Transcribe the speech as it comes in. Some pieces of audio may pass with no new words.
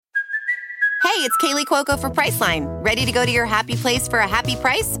Hey, it's Kaylee Cuoco for Priceline. Ready to go to your happy place for a happy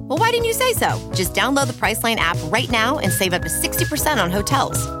price? Well, why didn't you say so? Just download the Priceline app right now and save up to 60% on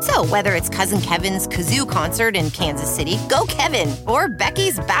hotels. So whether it's Cousin Kevin's Kazoo Concert in Kansas City, go Kevin, or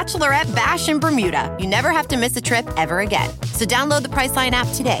Becky's Bachelorette Bash in Bermuda, you never have to miss a trip ever again. So download the Priceline app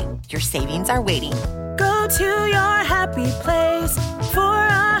today. Your savings are waiting. Go to your happy place for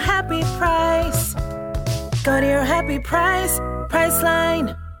a happy price. Go to your happy price,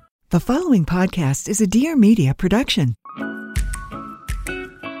 Priceline. The following podcast is a Dear Media production.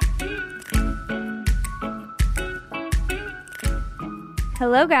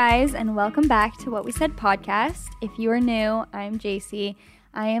 Hello, guys, and welcome back to What We Said podcast. If you are new, I'm JC.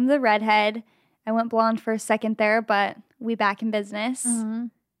 I am the redhead. I went blonde for a second there, but we back in business. Mm-hmm.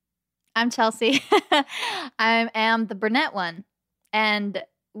 I'm Chelsea. I am the brunette one. And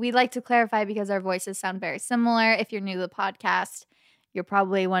we like to clarify because our voices sound very similar. If you're new to the podcast, you're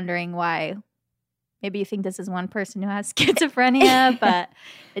probably wondering why. Maybe you think this is one person who has schizophrenia, but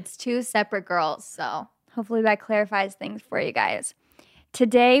it's two separate girls. So hopefully that clarifies things for you guys.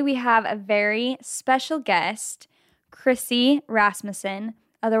 Today we have a very special guest, Chrissy Rasmussen,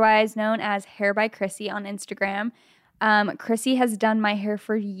 otherwise known as Hair by Chrissy on Instagram. Chrissy has done my hair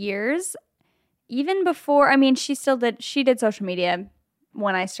for years. Even before, she did social media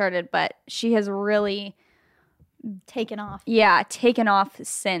when I started, but she has really taken off. Yeah, taken off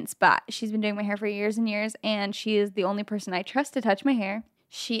since, but she's been doing my hair for years and years, and she is the only person I trust to touch my hair.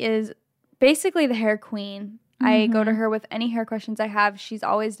 She is basically the hair queen. Mm-hmm. I go to her with any hair questions I have. She's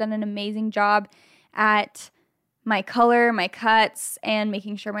always done an amazing job at my color, my cuts, and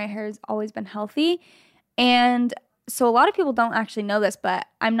making sure my hair has always been healthy. And so a lot of people don't actually know this, but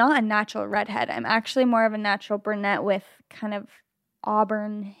I'm not a natural redhead. I'm actually more of a natural brunette with kind of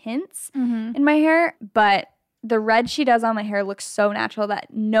auburn hints in my hair, but the red she does on my hair looks so natural that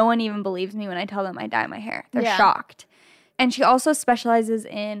no one even believes me when I tell them I dye my hair. They're shocked. And she also specializes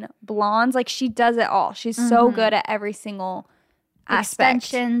in blondes. Like, she does it all. She's so good at every single aspect.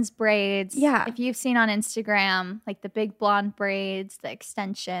 Extensions, braids. Yeah. If you've seen on Instagram, like the big blonde braids, the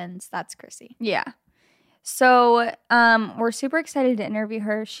extensions, that's Chrissy. Yeah. So we're super excited to interview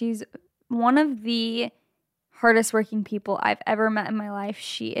her. She's one of the hardest working people I've ever met in my life.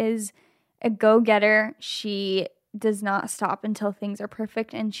 She is a go-getter. She does not stop until things are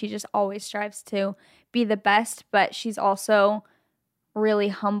perfect, and she just always strives to be the best, but she's also really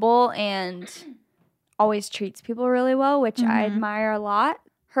humble and always treats people really well, which I admire a lot.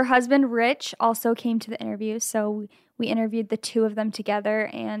 Her husband, Rich, also came to the interview, so we interviewed the two of them together,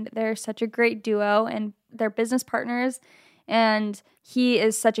 and they're such a great duo, and they're business partners, and he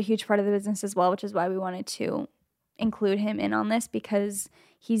is such a huge part of the business as well, which is why we wanted to include him in on this, because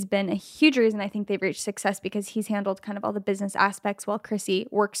he's been a huge reason I think they've reached success, because he's handled kind of all the business aspects while Chrissy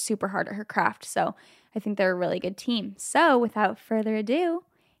works super hard at her craft. So I think they're a really good team. So without further ado,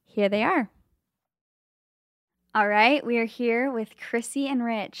 here they are. All right, we are here with Chrissy and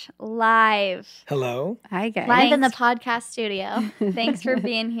Rich live. Hello. Hi, guys. Live in the podcast studio. Thanks for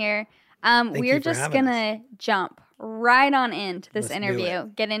being here. We're just going to jump right on into this interview,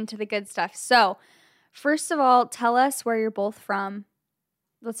 get into the good stuff. So first of all, tell us where you're both from.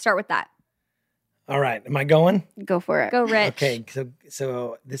 Let's start with that. All right. Am I going? Go for it. Go, Rich. Okay.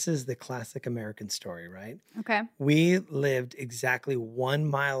 So this is the classic American story, right? Okay. We lived exactly 1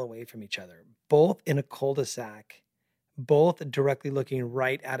 mile away from each other, both in a cul-de-sac, both directly looking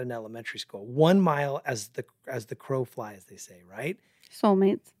right at an elementary school. 1 mile as the crow flies, they say, right?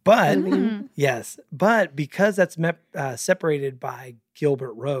 Soulmates. But yes, but because that's separated by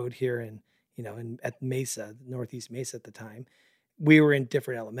Gilbert Road here at Mesa, Northeast Mesa at the time, we were in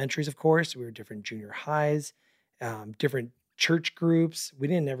different elementaries, of course. We were different junior highs, different church groups. We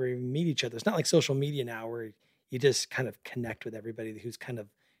didn't ever even meet each other. It's not like social media now where you just kind of connect with everybody who's kind of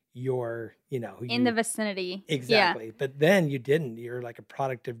your, in the vicinity. Exactly. Yeah. But then you didn't. You're like a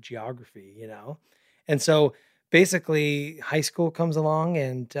product of geography, And so basically high school comes along,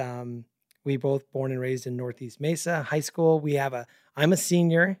 and we both born and raised in Northeast Mesa. High school, I'm a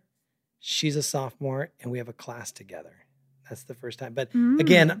senior, she's a sophomore, and we have a class together. That's the first time. But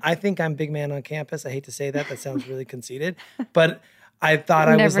again, I think I'm big man on campus. I hate to say that. That sounds really conceited. But I thought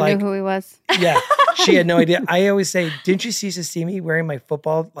I was like... Never knew who he was. Yeah. She had no idea. I always say, didn't you cease to see me wearing my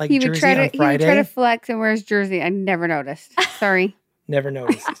football jersey on Friday? He would try to flex and wear his jersey. I never noticed. Sorry. Never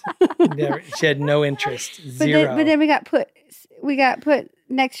noticed. Never. She had no interest. Zero. But then we got put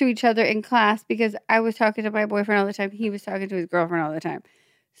next to each other in class because I was talking to my boyfriend all the time. He was talking to his girlfriend all the time.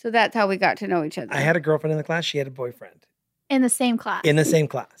 So that's how we got to know each other. I had a girlfriend in the class. She had a boyfriend. In the same class? In the same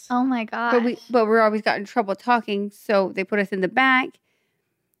class. Oh, my God. But we always got in trouble talking, so they put us in the back.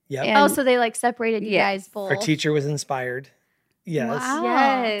 Yep. And- Oh, so they like separated you Yes. guys both. Our teacher was inspired. Yes. Wow.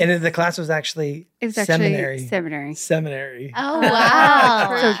 Yes. And the class was actually It was actually seminary. seminary. Seminary. Oh,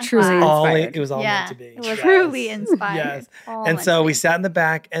 wow. So truly inspired. It was all Yeah, meant to be. it was Yes. truly inspired. Yes. All And meant so to we be. sat in the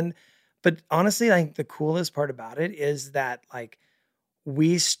back but honestly, like the coolest part about it is that like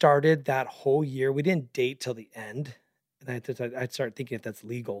we started that whole year. We didn't date till the end. And I'd start thinking if that's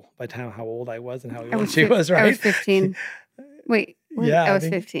legal by the time how old I was and how old she was, right? I was 15. Wait. Yeah, I was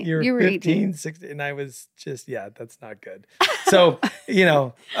think 15. You were were 15, 18. 16, and I was just, that's not good. So,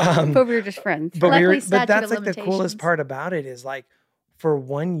 But we were just friends. Luckily, but statute that's of like the coolest limitations. part about it is like for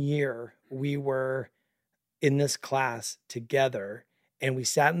 1 year, we were in this class together and we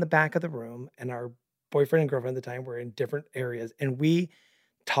sat in the back of the room and our boyfriend and girlfriend at the time were in different areas and we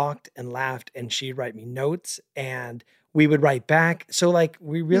talked and laughed and she'd write me notes and we would write back. So like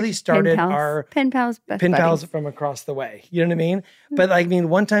we really started our pen pals, best pen pals buddies. from across the way. You know what I mean? But I mean,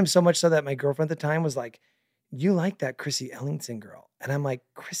 one time so much so that my girlfriend at the time was like, you like that Chrissy Ellingson girl. And I'm like,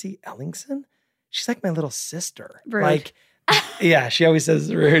 Chrissy Ellingson? She's like my little sister. Rude. Like, yeah, she always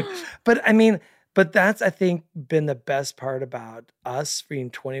says rude. But I mean, but that's, I think, been the best part about us being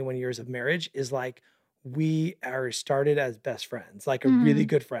 21 years of marriage is like, we are started as best friends, like really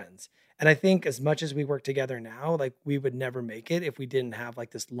good friends. And I think as much as we work together now, like we would never make it if we didn't have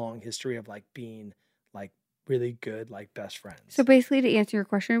like this long history of like being like really good, like best friends. So basically, to answer your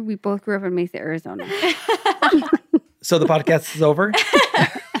question, we both grew up in Mesa, Arizona. So the podcast is over.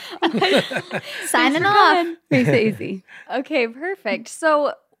 Signing off. Mesa easy. Okay, perfect.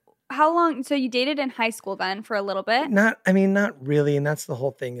 So how long? So you dated in high school then for a little bit? Not really. And that's the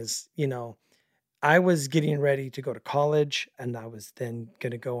whole thing is, I was getting ready to go to college and I was then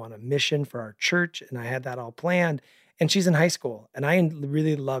going to go on a mission for our church and I had that all planned and she's in high school and I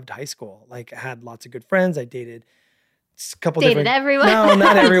really loved high school. Like I had lots of good friends. I dated a couple Dated different. everyone. No,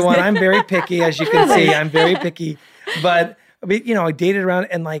 not everyone. I'm very picky as you can see. I'm very picky, but I dated around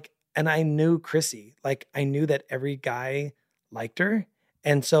and I knew Chrissy, like I knew that every guy liked her.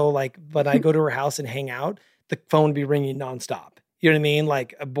 And so like, when I go to her house and hang out, the phone would be ringing nonstop. You know what I mean?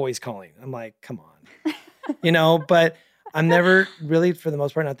 Like a boy's calling. I'm like, come on. But I'm never really, for the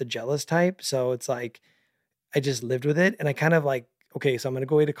most part, not the jealous type. So it's like, I just lived with it. And I kind of like, okay, so I'm going to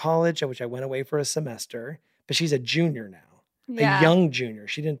go away to college, which I went away for a semester, but she's a junior now, a young junior.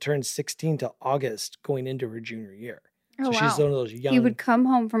 She didn't turn 16 till August going into her junior year. So she's one of those young. He would come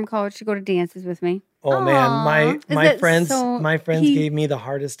home from college to go to dances with me. Oh man, my friends he- gave me the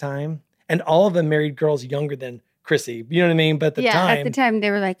hardest time. And all of them married girls younger than Chrissy. You know what I mean? But at the At the time, time,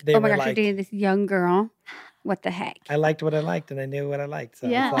 they were like, they oh my were gosh, you're like- dating this young girl. What the heck? I liked what I liked and I knew what I liked. So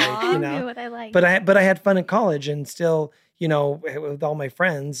Yeah, it's like, I knew what I liked. But I had fun in college and still, with all my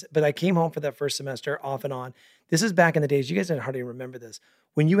friends. But I came home for that first semester off and on. This is back in the days. You guys don't hardly remember this.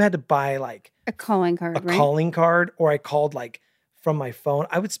 When you had to buy like A calling card, a right? calling card, or I called like from my phone,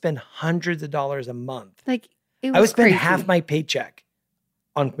 I would spend hundreds of dollars a month. Like, it was I would spend crazy. half my paycheck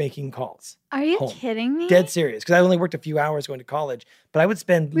on making calls. Are you home. kidding me? Dead serious. Because I only worked a few hours going to college, but I would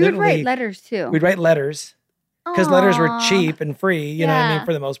spend We would literally. write letters too. We'd write letters. Because letters were Aw. cheap and free, you know what I Yeah. mean?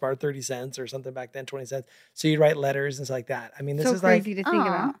 For the most part, 30 cents or something back then, 20 cents. So you'd write letters and stuff like that. I mean, this so is like, crazy to think Aw.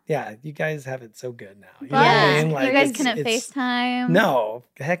 about. yeah, you guys have it so good now. You know Yeah. what I mean? You guys it's- couldn't it's- FaceTime. No,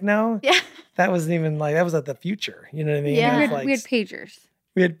 heck no. Yeah. That wasn't even like, that was like the future. You know what I mean? Yeah. It We was had, like, we had pagers.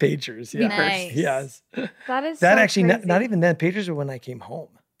 we had pagers. Yeah. Nice. Yes. That is That so actually, crazy. not even then. Pagers were when I came home.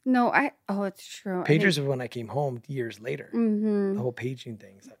 No, it's true. Pagers were when I came home years later. Mm-hmm. The whole paging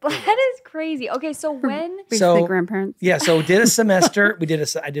thing. That is crazy. Okay, so when Basically, So- grandparents. Yeah, so did a semester. I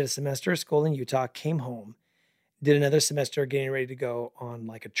did a semester of school in Utah, came home, did another semester getting ready to go on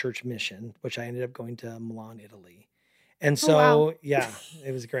like a church mission, which I ended up going to Milan, Italy. And so, wow. yeah,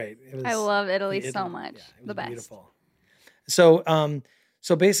 it was great. It was I love Italy so Italy, much. yeah, it The was best. beautiful. So,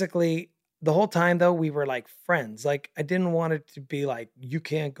 so basically the whole time though, we were like friends. Like I didn't want it to be like, you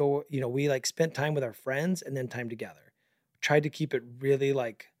can't go, we like spent time with our friends and then time together. Tried to keep it really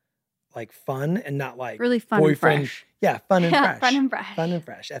like fun and not like Really fun boyfriend. and fresh. Yeah, fun and fresh. Fun and fresh. Fun and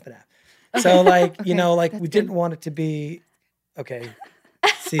fresh. F and F. So like, Okay, like that's we good. didn't want it to be okay.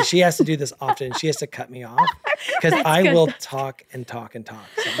 See, she has to do this often. She has to cut me off because I will talk and talk and talk.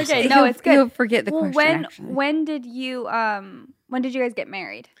 So I'm Okay, sorry. no, it's good. You'll forget the Well, question. actually. when did you guys get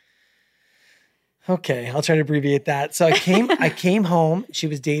married? Okay, I'll try to abbreviate that. So I came home. She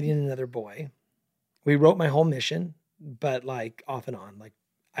was dating another boy. We wrote my whole mission, but like off and on. Like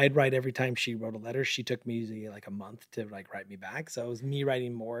I'd write every time she wrote a letter. She took me usually like a month to like write me back. So it was me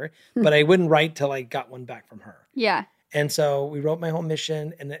writing more, but I wouldn't write till I got one back from her. Yeah. And so we wrote my whole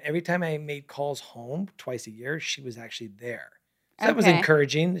mission. And then every time I made calls home twice a year, she was actually there. So that was Okay.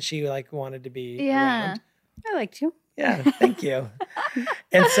 encouraging that she like wanted to be Yeah. around. I liked you. Yeah, thank you.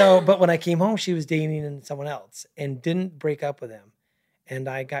 And so, but when I came home, she was dating someone else and didn't break up with him. And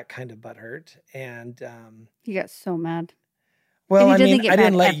I got kind of butthurt. And You got so mad. well, he I doesn't mean, get I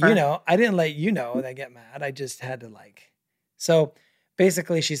didn't mad let you ever. know. I didn't let you know that I get mad. I just had to like. So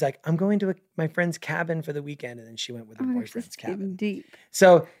basically, she's like, I'm going to my friend's cabin for the weekend, and then she went with her Oh my gosh, this boyfriend's is getting cabin. deep.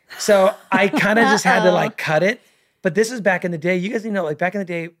 So I kind of just had to Uh-oh. like cut it. But this is back in the day. You guys know, like back in the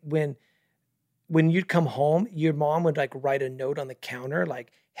day when you'd come home, your mom would like write a note on the counter,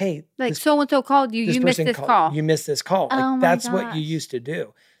 like, "Hey, Like, this so-and-so called you. this You missed person this called- call. You missed this call." Like Oh my that's what you gosh. used to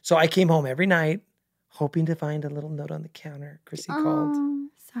do. So I came home every night, hoping to find a little note on the counter. Chrissy called. Oh,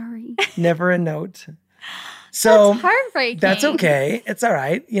 sorry. Never a note. So That's heartbreaking. that's okay. It's all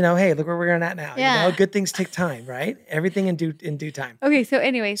right. You know, hey, look where we're at now. Yeah. You know, good things take time, right? Everything in due time. Okay, so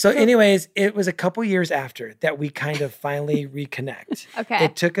anyway. So anyways, it was a couple years after that we kind of finally reconnect. Okay.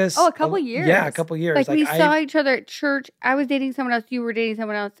 It took us Oh, a couple years. Yeah, a couple years. like we saw each other at church. I was dating someone else. You were dating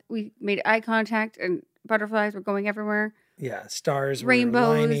someone else. We made eye contact and butterflies were going everywhere. yeah, stars, Rainbows,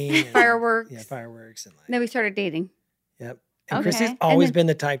 were lining and- fireworks. Yeah, fireworks and like. And then we started dating. Yep. And Okay. Chrissy's And always then- been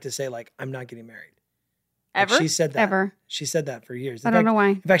the type to say like, "I'm not getting married." Like, Ever? she said that. Ever. She said that for years. I don't know why.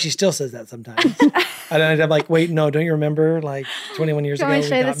 In fact, she still says that sometimes. I'm like, wait, no, don't you remember? Like 21 years Can ago, I we show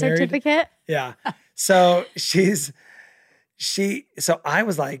the got married. certificate? Yeah. So so I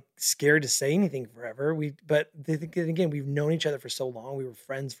was like scared to say anything forever. But again, we've known each other for so long. We were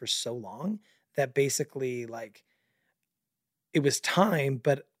friends for so long that basically like it was time,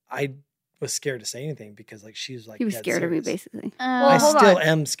 but I was scared to say anything because like she's like He was dead scared of me, serious. basically. I hold still on.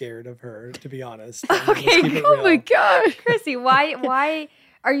 am scared of her, to be honest. I mean, let's Okay. keep it Oh my real. gosh. Chrissy, why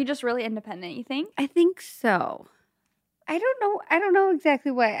are you just really independent, you think? I think so. I don't know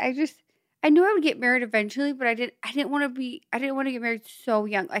exactly why. I knew I would get married eventually, but I didn't want to get married so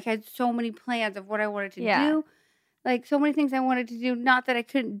young. Like I had so many plans of what I wanted to Yeah. do. Like so many things I wanted to do. Not that I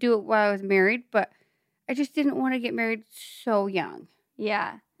couldn't do it while I was married, but I just didn't want to get married so young.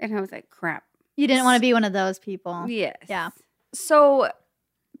 Yeah. And I was like, crap. You didn't want to be one of those people. Yes. Yeah. So,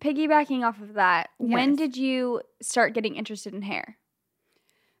 piggybacking off of that, when Yes. did you start getting interested in hair?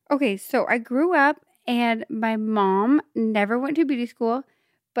 Okay, so I grew up and my mom never went to beauty school,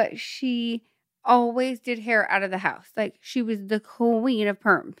 but she always did hair out of the house. Like she was the queen of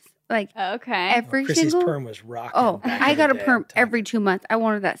perms. Like Okay. every Chrissy's single perm was rocking. Oh, back I in got the a day, perm I'm telling every you. 2 months. I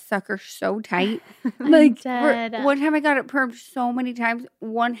wanted that sucker so tight. I'm like dead. one time I got it permed so many times,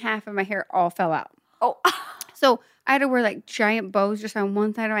 one half of my hair all fell out. Oh. So I had to wear like giant bows just on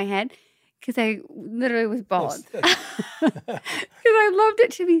one side of my head because I literally was bald. Because I loved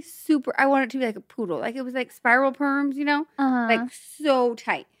it to be super. I wanted it to be like a poodle. Like it was like spiral perms, you know, Uh-huh. like so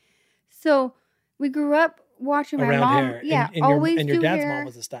tight. So we grew up watching my Around mom. hair. Yeah, and always your do dad's hair. mom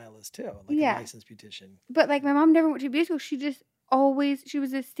was a stylist too, like Yeah. a licensed beautician. But like my mom never went to beauty school. She just always, she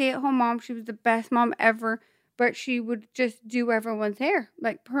was a stay-at-home mom. She was the best mom ever. But she would just do everyone's hair,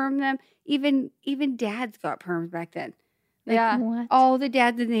 like perm them. Even dads got perms back then. Like, Yeah. What? all the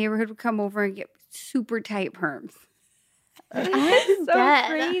dads in the neighborhood would come over and get super tight perms. I'm so dead.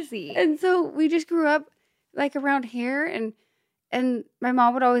 crazy. And so we just grew up like around hair, and my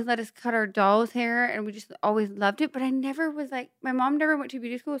mom would always let us cut our doll's hair, and we just always loved it. But I never was like, my mom never went to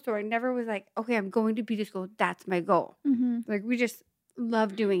beauty school, so I never was like, okay, I'm going to beauty school. That's my goal. Mm-hmm. Like we just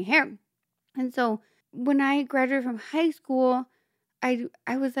love doing hair. And so when I graduated from high school, I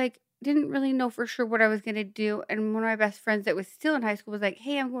was like, didn't really know for sure what I was going to do. And one of my best friends that was still in high school was like,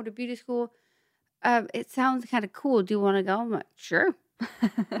 hey, I'm going to beauty school. It sounds kind of cool. Do you want to go? I'm like, sure.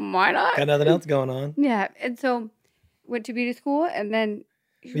 Why not? Got nothing else going on. Yeah. And so went to beauty school, and then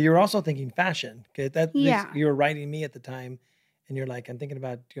But you were also thinking fashion. Okay, Yeah. you were writing me at the time, and you're like, I'm thinking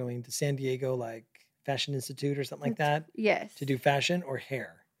about going to San Diego, like Fashion Institute or something like that, yes. to do fashion or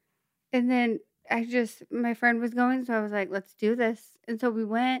hair. And then my friend was going, so I was like, let's do this. And so we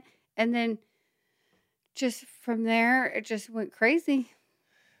went, and then just from there, it just went crazy.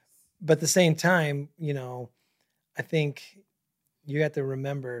 But at the same time, you know, I think you have to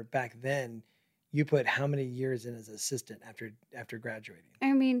remember back then, you put how many years in as assistant after graduating?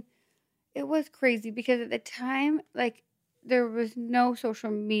 I mean, it was crazy because at the time, like, there was no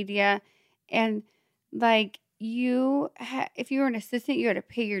social media, and like if you were an assistant, you had to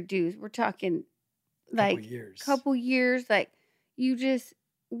pay your dues. We're talking like Couple years. Like you just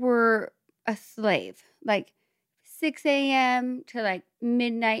were a slave, like 6 a.m. to like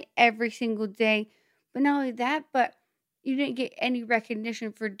midnight every single day. But not only that, but you didn't get any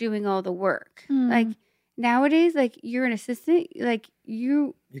recognition for doing all the work. Mm. Like nowadays, like you're an assistant, like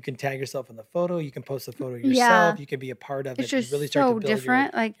you can tag yourself in the photo. You can post the photo yourself. You can be a part of it's it. just You really start so to build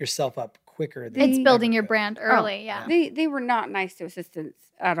different. Like yourself up quicker. Than It's you building ever your could. brand early. Yeah. They were not nice to assistants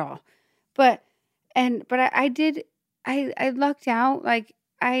at all. But I lucked out. Like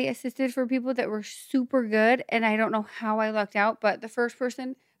I assisted for people that were super good, and I don't know how I lucked out, but the first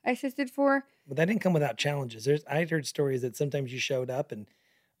person I assisted for. But that didn't come without challenges. I heard stories that sometimes you showed up and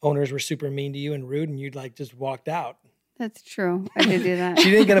owners were super mean to you and rude, and you'd like just walked out. That's true. I did do that.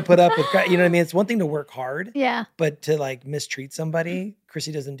 She didn't get to put up with, you know what I mean? It's one thing to work hard, Yeah. but to like mistreat somebody,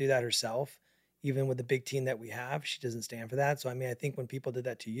 Chrissy doesn't do that herself. Even with the big team that we have, she doesn't stand for that. So, I mean, I think when people did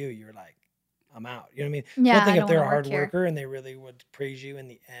that to you, you're like, I'm out. You know what I mean? Yeah, One thing I if don't they're a wanna hard work here. worker and they really would praise you in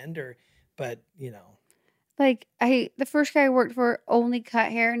the end, but you know. Like the first guy I worked for only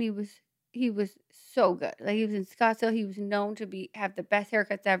cut hair, and he was so good. Like he was in Scottsdale. He was known to have the best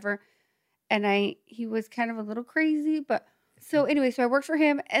haircuts ever. And he was kind of a little crazy, but so anyway, so I worked for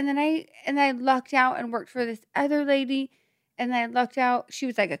him, and then I lucked out and worked for this other lady, and then I lucked out. She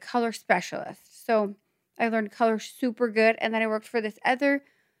was like a color specialist, so I learned color super good. And then I worked for this other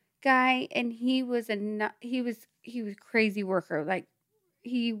guy, and he was crazy worker. Like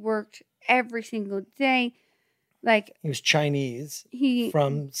he worked every single day. Like he was Chinese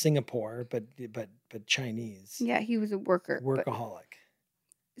from Singapore, but Chinese. Yeah, he was a worker, workaholic.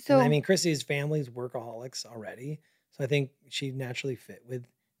 So and I mean, Chrissy's family's workaholics already, so I think she naturally fit with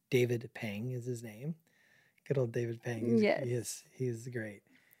David Peng is his name. Good old David Peng. Yes, he's great.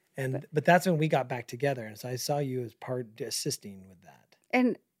 But that's when we got back together, and so I saw you as assisting with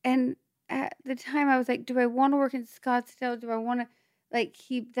that. And at the time, I was like, do I want to work in Scottsdale? Do I want to like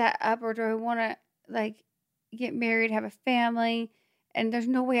keep that up, or do I want to like get married, have a family? And there's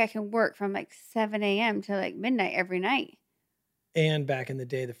no way I can work from like 7 a.m. to like midnight every night. And back in the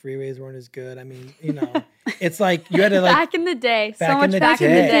day, the freeways weren't as good. I mean, you know, it's like you had to like back in the day, back so much in the back day,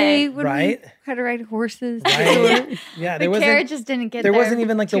 in the day, right? Had to ride horses. Right? Yeah, the carriages didn't get there. There wasn't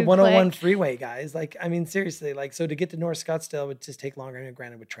even like the 101 quick. freeway, guys. Like, I mean, seriously, like, so to get to North Scottsdale would just take longer. I mean,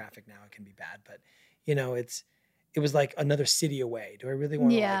 granted, with traffic now, it can be bad, but you know, it was like another city away. Do I really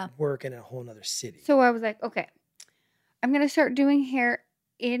want to like work in a whole other city? So I was like, okay, I'm gonna start doing hair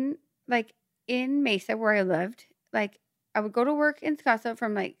in Mesa where I lived. Like I would go to work in Scottsdale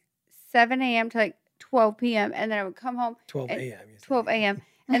from like 7 a.m. to like 12 p.m. and then I would come home 12 a.m. 12 a.m.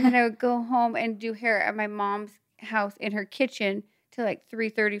 and then I would go home and do hair at my mom's house in her kitchen till like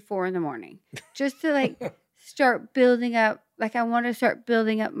 3:34 in the morning, just to like start building up. Like I want to start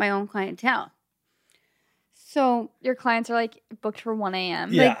building up my own clientele. So your clients are like booked for 1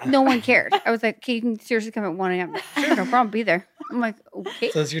 a.m. Yeah. Like no one cared. I was like, okay, you can seriously come at 1 a.m. Sure, no problem, be there. I'm like, okay.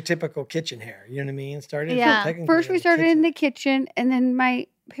 So it's your typical kitchen hair. You know what I mean? First we started in the kitchen, and then my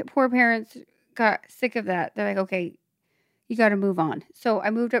poor parents got sick of that. They're like, okay, you got to move on. So I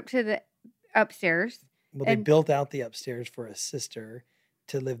moved up to the upstairs. Well, they built out the upstairs for a sister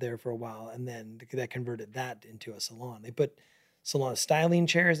to live there for a while, and then that converted that into a salon. They put salon styling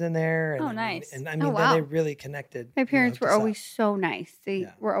chairs in there. And, nice. And I mean, then they really connected. My parents were always so nice. They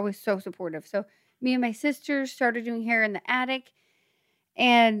were always so supportive. So me and my sisters started doing hair in the attic,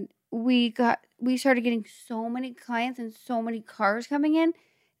 and we started getting so many clients and so many cars coming in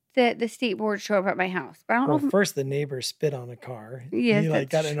that the state board showed up at my house. But I don't know. First the neighbor spit on a car. Yes, he like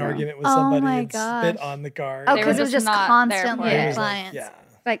got an true. argument with somebody and gosh. spit on the car. Oh, because it was just not constantly He was clients. Like, yeah.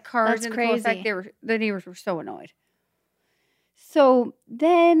 Like cars That's and crazy. The neighbors were so annoyed. So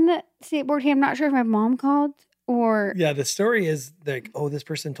then state board came. I'm not sure if my mom called or Yeah, the story is like, oh, this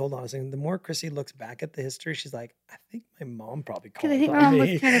person told on us. And the more Chrissy looks back at the history, she's like, I think my mom probably called because I think my on mom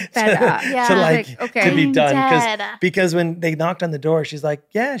me was kind of fed up. Yeah. to I was like, like, okay. to be done. Dead. Because when they knocked on the door, she's like,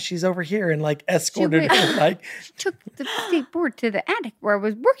 yeah, she's over here, and like escorted went- her. Like, She took the state board to the attic where I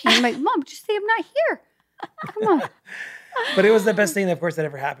was working. I'm like, Mom, just say I'm not here. Come on. but it was the best thing, of course, that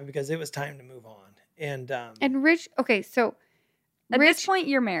ever happened because it was time to move on. And Rich, okay, so At Rich, this point,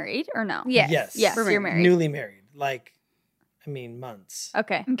 you're married or no? yes, Yes, we're you're married. newly married, like, I mean, months.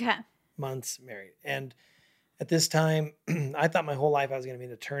 Okay. Okay. Months married. And at this time, I thought my whole life I was going to be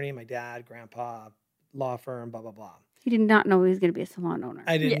an attorney, my dad, grandpa, law firm, blah, blah, blah. he did not know he was going to be a salon owner.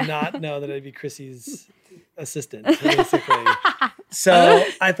 I did not know that I'd be Chrissy's assistant, basically. So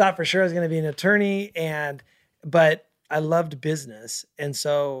I thought for sure I was going to be an attorney, but I loved business. And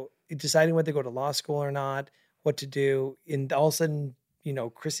so deciding whether to go to law school or not, what to do. And all of a sudden, you know,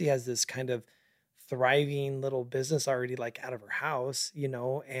 Chrissy has this kind of thriving little business already like out of her house, you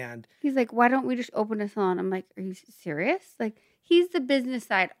know, and He's like, why don't we just open a salon? I'm like, are you serious? Like, he's the business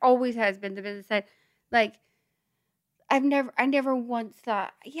side, always has been the business side. Like, I never once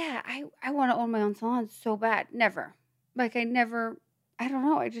thought, yeah, I want to own my own salon so bad. Never. Like I don't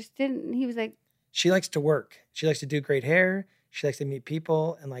know. I just didn't. And he was like, she likes to work. She likes to do great hair. She likes to meet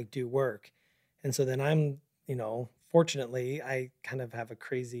people and like do work. And so then I'm, fortunately, I kind of have a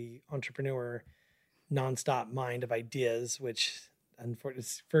crazy entrepreneur, nonstop mind of ideas, which unfortunately,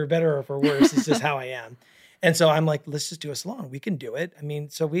 for better or for worse, is just how I am. And so I'm like, let's just do a salon. We can do it. I mean,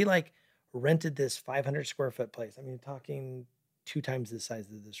 so we like rented this 500 square foot place. I mean, talking 2 times the size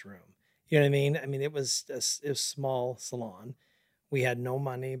of this room. You know what I mean? I mean, it was a small salon. We had no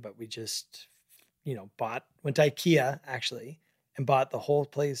money, but we just, went to IKEA actually and bought the whole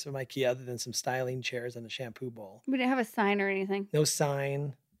place from IKEA other than some styling chairs and a shampoo bowl. we didn't have a sign or anything. No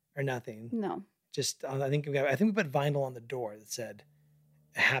sign or nothing. No. Just, I think we put vinyl on the door that said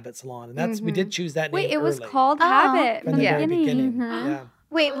Habit Salon. And that's, we did choose that name. Wait, it was early. called Oh. Habit From from the the very beginning. beginning. Yeah.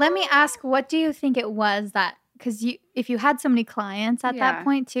 Wait, let me ask, what do you think it was that, because if you had so many clients at that Yeah.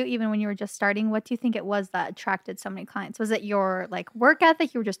 point too, even when you were just starting, what do you think it was that attracted so many clients? Was it your like work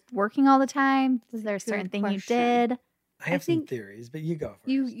ethic? You were just working all the time? Was there a certain Good thing question. you did? I have some think theories, but you go first.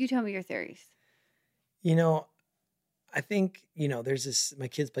 You tell me your theories. I think, there's this, my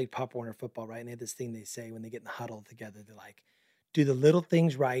kids played Pop Warner football, right? And they had this thing they say when they get in the huddle together, they're like, do the little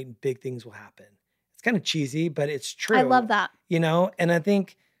things right and big things will happen. It's kind of cheesy, but it's true. I love that. And I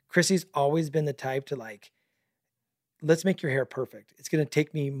think Chrissy's always been the type to like, let's make your hair perfect. It's going to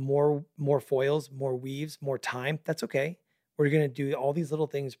take me more foils, more weaves, more time. That's okay. We're going to do all these little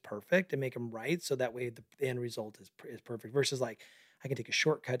things perfect and make them right. So that way the end result is perfect versus like, I can take a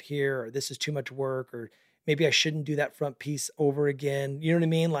shortcut here, or this is too much work, or maybe I shouldn't do that front piece over again. You know what I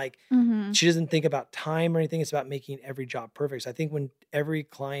mean? Like she doesn't think about time or anything. It's about making every job perfect. So I think when every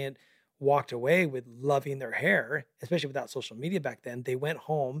client walked away with loving their hair, especially without social media back then, they went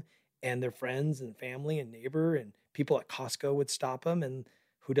home and their friends and family and neighbor and people at Costco would stop them and,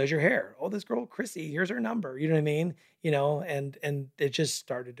 who does your hair? Oh, this girl, Chrissy, here's her number. You know what I mean? And it just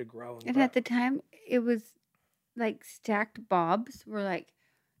started to grow. And at the time, it was like stacked bobs were like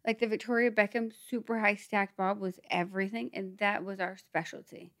the Victoria Beckham super high stacked bob was everything. And that was our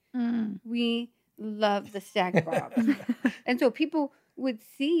specialty. We love the stacked bobs. And so people would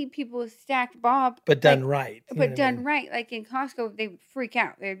see people with stacked bob. But done right. But done right. Like in Costco, they would freak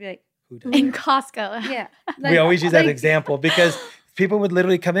out. They'd be like, Who does In it? Costco. yeah. We always use that like- example because people would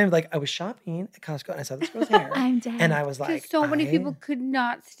literally come in like, I was shopping at Costco and I saw this girl's hair. I'm dead. And I was Because like, so many people could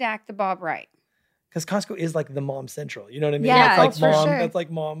not stack the bob right. Because Costco is like the mom central. You know what I mean? Yeah, that's for like mom. sure. That's like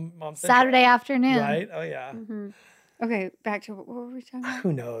mom central. Saturday afternoon. Right? Oh yeah. Mm-hmm. Okay, back to what were we talking about?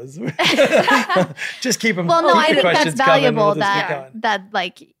 Who knows? Just keep them. Well, no, I keep the think that's questions coming and valuable we'll just keep going. that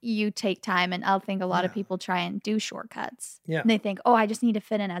like you take time, and I think a lot of Yeah. people try and do shortcuts. Yeah. And they think, oh, I just need to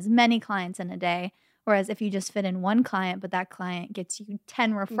fit in as many clients in a day. Whereas if you just fit in one client, but that client gets you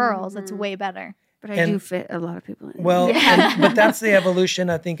 10 referrals, it's Mhm. way better. But I And- do fit a lot of people in. Well, Yeah. but that's the evolution,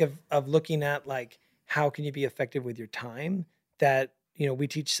 I think, of looking at like how can you be effective with your time. That we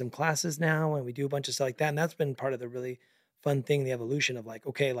teach some classes now and we do a bunch of stuff like that, and that's been part of the really fun thing, the evolution of like,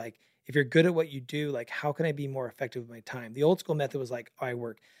 okay, like if you're good at what you do, like how can I be more effective with my time? The old school method was like, I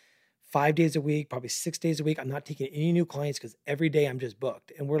work 5 days a week, probably 6 days a week. I'm not taking any new clients because every day I'm just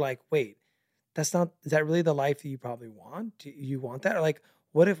booked. And we're like, wait, is that really the life that you probably want? Do you want that? Or like,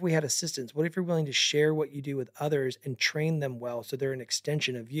 what if we had assistants? What if you're willing to share what you do with others and train them well so they're an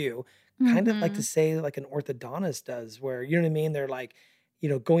extension of you? Kind of like to say like an orthodontist does, where, you know what I mean? They're like,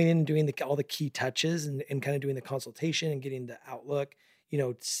 going in and doing all the key touches and kind of doing the consultation and getting the outlook,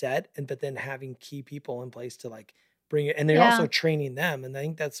 set. But then having key people in place to like bring it. And they're Yeah. also training them. And I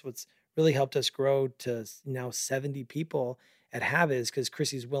think that's what's really helped us grow to now 70 people at Habit, because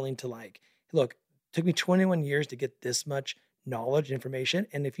Chrissy's willing to like, look, it took me 21 years to get this much knowledge and information.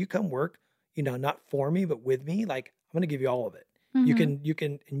 And if you come work, not for me, but with me, like I'm going to give you all of it. You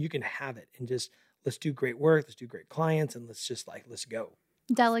can have it, and just, let's do great work. Let's do great clients. And let's go.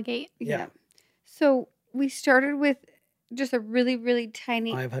 Delegate. Yeah. So we started with just a really, really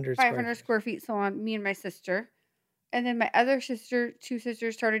tiny 500 square feet salon, me and my sister. And then my other sister, 2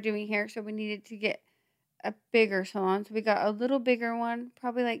 sisters started doing hair. So we needed to get a bigger salon. So we got a little bigger one,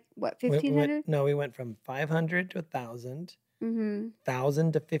 probably like, what, 1,500? No, we went from 500 to 1,000,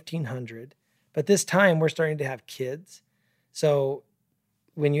 1,000 to 1,500. But this time we're starting to have kids. So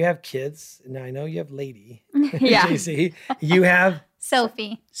when you have kids, now I know you have Lady, Yeah. JC, you have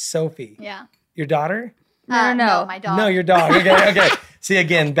Sophie. Sophie, Yeah. your daughter? No. My dog. No, your dog. Okay. See,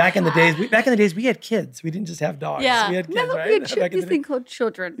 again, back in the days, we had kids. We didn't just have dogs. Yeah. We had kids, No, right? we had Back in this the thing day. called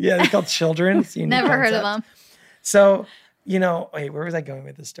children. Yeah, they're called children. It's a unique Never heard of concept. them. So, wait, where was I going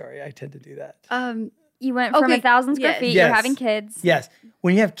with this story? I tend to do that. You went from Okay, 1,000 square yes. feet. Yes. You're having kids. Yes.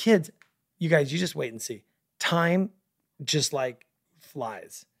 When you have kids, you guys, you just wait and see. Time just like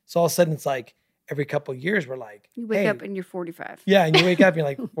flies. So all of a sudden it's like every couple of years we're like, You wake hey, up and you're 45. yeah, and you wake up and you're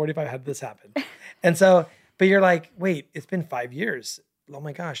like, 45, how did this happen? And so, but you're like, wait, it's been 5 years. Oh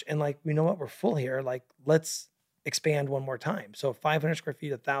my gosh. And like, you know what? We're full here. Like, let's expand one more time. So 500 square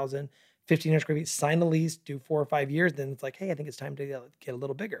feet, 1,000, 1,500 square feet, sign a lease, do 4 or 5 years. Then it's like, hey, I think it's time to get a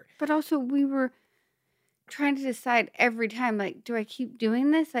little bigger. But also, we were trying to decide every time, like, do I keep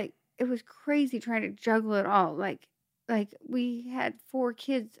doing this? Like, it was crazy trying to juggle it all. Like we had 4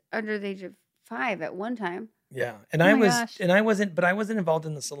 kids under the age of 5 at one time. Yeah. And Oh I my was, gosh. and I wasn't involved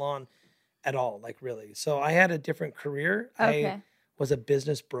in the salon at all, like really. So I had a different career. Okay. I was a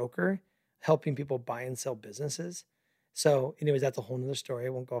business broker helping people buy and sell businesses. So anyways, that's a whole nother story. I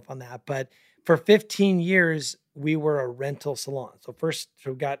won't go off on that. But for 15 years, we were a rental salon. So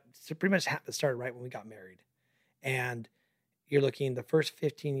pretty much started right when we got married. And you're looking, the first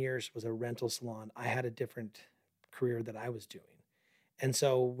 15 years was a rental salon. I had a different career that I was doing. And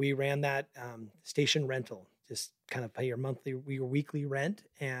so we ran that station rental, just kind of pay your weekly rent.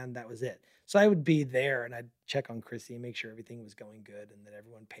 And that was it. So I would be there and I'd check on Chrissy and make sure everything was going good and that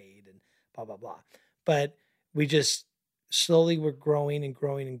everyone paid and blah, blah, blah. But we just slowly were growing and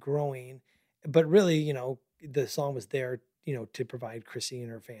growing and growing. But really, you know, the salon was there, you know, to provide Chrissy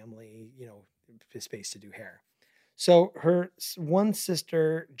and her family, you know, space to do hair. So her one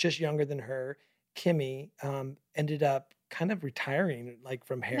sister, just younger than her, Kimmy, ended up kind of retiring like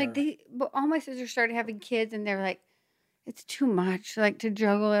from hair. But all my sisters started having kids, and they're like, it's too much, like, to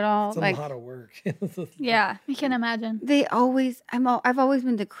juggle it all. It's a like, lot of work. Yeah. I can imagine. I've always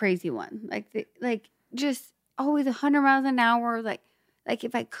been the crazy one. Like just always 100 miles an hour. Like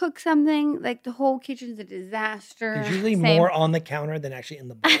if I cook something, like the whole kitchen's a disaster. There's usually Same. more on the counter than actually in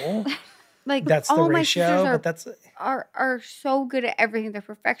the bowl. Like That's the all my ratio, sisters but that's are so good at everything. They're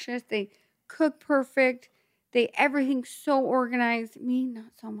perfectionists. They cook perfect. Everything's so organized. Me,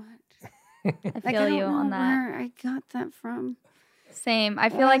 not so much. I Like, feel I don't you know on that. where I got that from. Same. I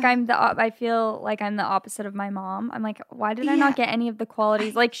feel like I'm the opposite of my mom. I'm like, why did I not get any of the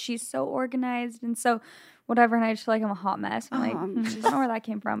qualities? Like, she's so organized and so whatever, and I just feel like I'm a hot mess. I'm like, I don't know where that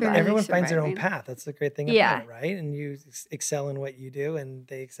came from. But barely everyone finds their own surviving. path. That's the great thing Yeah. about it, right? And you excel in what you do, and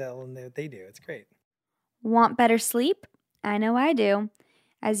they excel in what they do. It's great. Want better sleep? I know I do.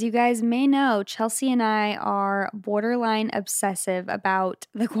 As you guys may know, Chelsea and I are borderline obsessive about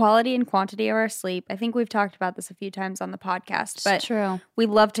the quality and quantity of our sleep. I think we've talked about this a few times on the podcast, but It's true. we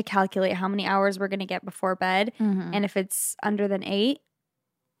love to calculate how many hours we're going to get before bed. Mhm. And if it's under than 8,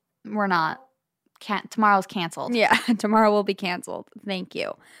 We're not. Tomorrow's canceled. yeah, tomorrow will be canceled. Thank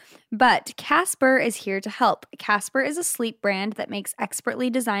you. But Casper is here to help. Casper is a sleep brand that makes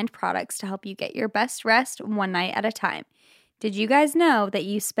expertly designed products to help you get your best rest one night at a time. Did you guys know that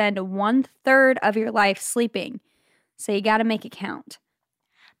you spend 1/3 of your life sleeping? So you got to make it count.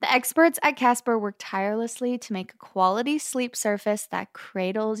 The experts at Casper work tirelessly to make a quality sleep surface that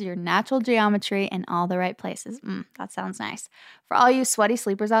cradles your natural geometry in all the right places. That sounds nice. For all you sweaty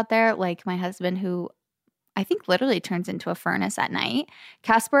sleepers out there, like my husband, who I think literally turns into a furnace at night,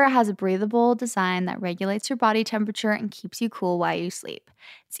 Casper has a breathable design that regulates your body temperature and keeps you cool while you sleep.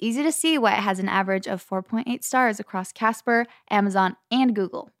 It's easy to see why it has an average of 4.8 stars across Casper, Amazon, and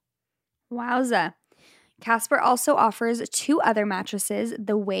Google. Wowza. Casper also offers 2 other mattresses,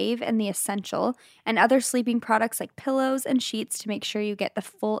 the Wave and the Essential, and other sleeping products like pillows and sheets to make sure you get the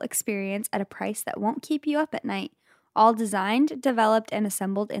full experience at a price that won't keep you up at night. All designed, developed, and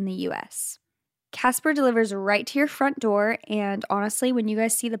assembled in the US. Casper delivers right to your front door, and honestly, when you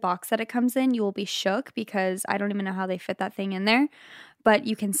guys see the box that it comes in, you will be shook because I don't even know how they fit that thing in there. But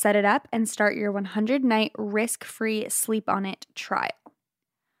you can set it up and start your 100-night risk-free sleep on it trial.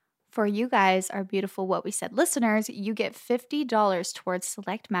 For you guys, our beautiful What We Said listeners, you get $50 towards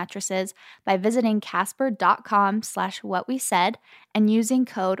select mattresses by visiting casper.com/whatwesaid and using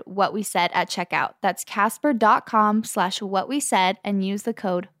code whatwesaid at checkout. That's casper.com/whatwesaid and use the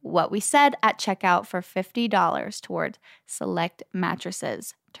code whatwesaid at checkout for $50 towards select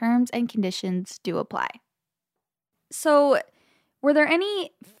mattresses. Terms and conditions do apply. So, were there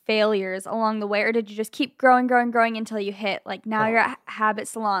any failures along the way, or did you just keep growing until you hit, like, now you're at Habit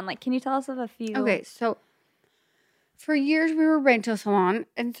Salon? Like, can you tell us of a few? Okay, so for years we were a rental salon,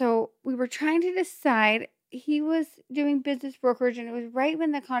 and so we were trying to decide. He was doing business brokerage, and it was right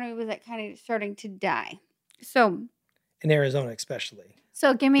when the economy was like kind of starting to die. So In Arizona, especially.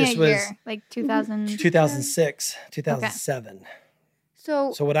 So give me This a was year, like 2000. 2006, 2007.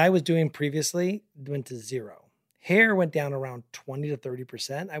 so So what I was doing previously went to zero. Hair went down around 20 to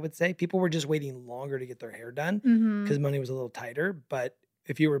 30%, I would say. People were just waiting longer to get their hair done because money was a little tighter. But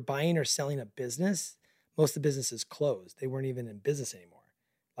if you were buying or selling a business, most of the businesses closed. They weren't even in business anymore.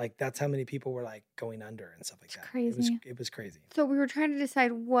 Like that's how many people were like going under and stuff like that. Crazy. It was crazy. So we were trying to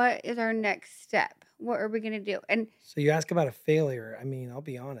decide what is our next step. What are we going to do? And So you ask about a failure. I mean, I'll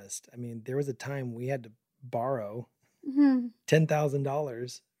be honest. I mean, there was a time we had to borrow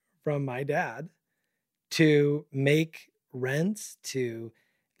 $10,000 from my dad to make rents, to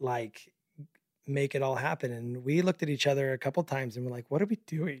like make it all happen. And we looked at each other a couple times and we're like, what are we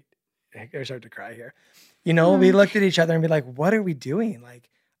doing? I start to cry here. You know, we looked at each other and be like, what are we doing? Like,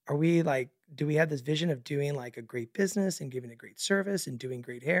 are we like, do we have this vision of doing like a great business and giving a great service and doing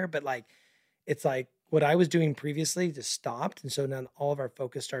great hair? But like, it's like what I was doing previously just stopped. And so then all of our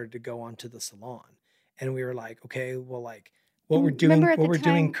focus started to go onto the salon. And we were like, okay, well, like what we're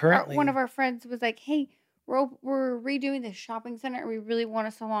doing, currently. One of our friends was like, hey, we're redoing the shopping center and we really want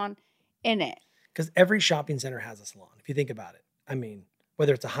a salon in it. Because every shopping center has a salon, if you think about it. I mean,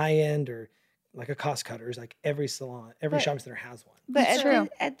 whether it's a high end or like a cost cutters, like every salon, every shopping center has one. But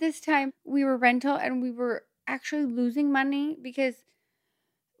at this time, we were rental and we were actually losing money because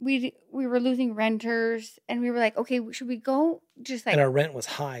we were losing renters, and we were like, okay, should we go just like... And our rent was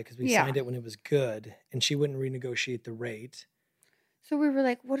high because we signed it when it was good, and she wouldn't renegotiate the rate. So we were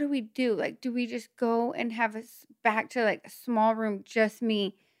like, what do we do? Like, do we just go and have us back to like a small room, just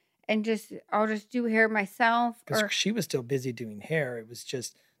me, and I'll just do hair myself? Because she was still busy doing hair. It was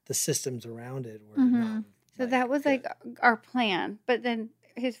just the systems around it were not. So that was like our plan. But then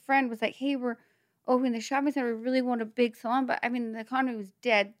his friend was like, hey, we're opening the shopping center. We really want a big salon. But I mean, the economy was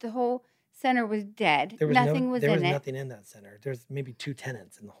dead. The whole center was dead. There was nothing in that center. There's maybe 2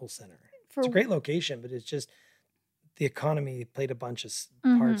 tenants in the whole center. It's a great location, but it's just the economy played a bunch of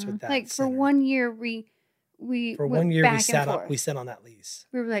parts with that. Like center. for 1 year, we sat on that lease.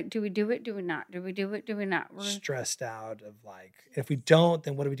 We were like, do we do it? Do we not? Do we do it? Do we not? We're stressed out of like, if we don't,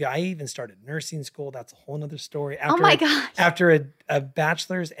 then what do we do? I even started nursing school. That's a whole nother story. Oh my gosh. After a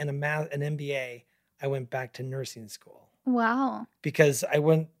bachelor's and an MBA, I went back to nursing school. Wow. Because I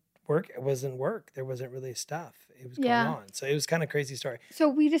wouldn't work. It wasn't work. There wasn't really stuff. It was going on. So it was kind of crazy story. So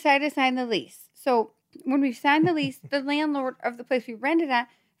we decided to sign the lease. So when we signed the lease, the landlord of the place we rented at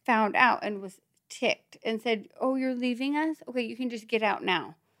found out and was ticked and said, oh, you're leaving us? Okay, you can just get out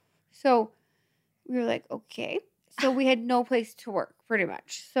now. So we were like, okay. So we had no place to work pretty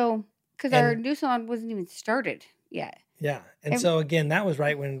much. So because our new salon wasn't even started yet. Yeah. And so again, that was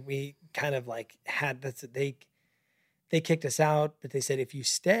right when we kind of like they kicked us out, but they said, if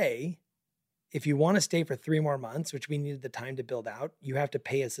you want to stay for 3 more months, which we needed the time to build out, you have to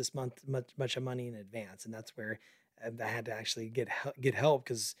pay us this month much of money in advance. And that's where I had to actually get help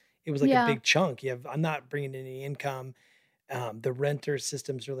because it was like a big chunk. I'm not bringing in any income. The renter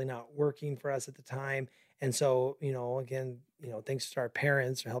system's really not working for us at the time. And so, again, thanks to our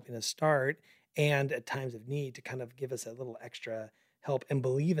parents for helping us start, and at times of need to kind of give us a little extra help and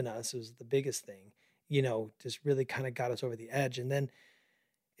believe in us was the biggest thing, just really kind of got us over the edge. And then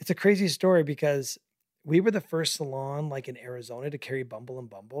it's a crazy story because we were the first salon like in Arizona to carry Bumble and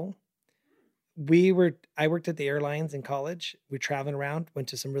Bumble. I worked at the airlines in college. We're traveling around, went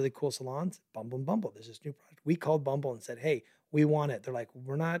to some really cool salons, Bumble and Bumble. There's this new product. We called Bumble and said, hey, we want it. They're like,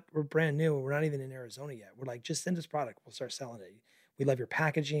 we're brand new. We're not even in Arizona yet. We're like, just send us product. We'll start selling it. We love your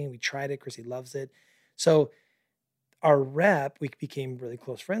packaging. We tried it. Chrissy loves it. So our rep, we became really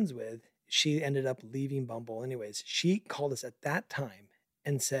close friends with. She ended up leaving Bumble anyways. She called us at that time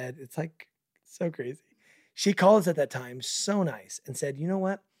and said, it's like so crazy. She called us at that time, so nice, and said, you know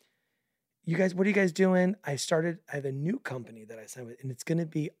what? You guys, what are you guys doing? I have a new company that I signed with, and it's going to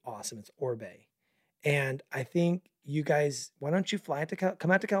be awesome. It's Orbe. And I think you guys, why don't you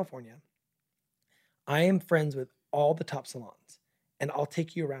come out to California? I am friends with all the top salons, and I'll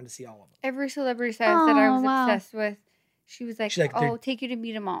take you around to see all of them. Every celebrity says that I was obsessed with. She was like, I'll take you to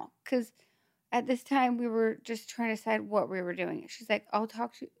meet them all. Because at this time, we were just trying to decide what we were doing. She's like,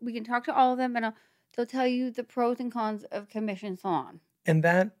 we can talk to all of them, and they'll tell you the pros and cons of commission salon. And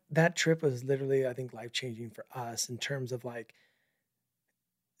that trip was literally, I think, life-changing for us in terms of like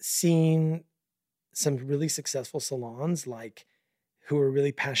seeing some really successful salons, like who are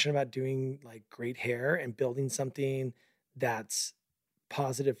really passionate about doing like great hair and building something that's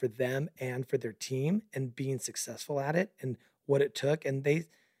positive for them and for their team and being successful at it and what it took. And it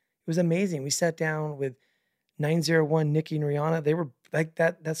was amazing. We sat down with 901 Nikki and Rihanna. They were like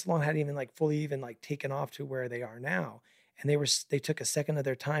that salon hadn't even like fully even like taken off to where they are now. And they took a second of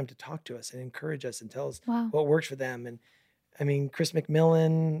their time to talk to us and encourage us and tell us what works for them. And I mean, Chris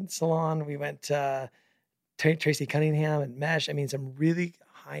McMillan salon, we went to Tracy Cunningham and Mesh. I mean, some really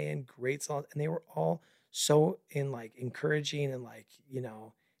high end, great salons, and they were all so encouraging and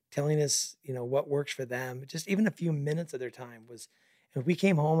telling us, what works for them. Just even a few minutes of their time was, and we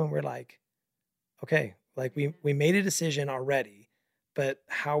came home and we're like, okay, like we made a decision already, but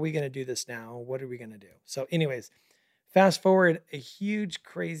how are we going to do this now? What are we going to do? So anyways, fast forward a huge,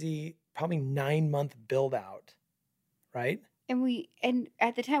 crazy, probably 9-month build out, right? And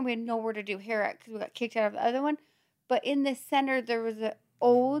at the time we had nowhere to do hair at because we got kicked out of the other one. But in the center there was an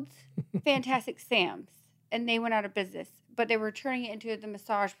old Fantastic Sam's, and they went out of business. But they were turning it into the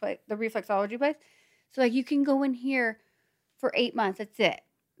massage place, the reflexology place. So like you can go in here for 8 months. That's it.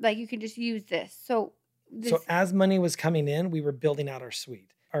 Like you can just use this. So as money was coming in, we were building out our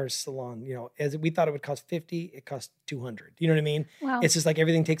suite, our salon. As we thought it would cost $50, it cost $200. You know what I mean? Wow. It's just like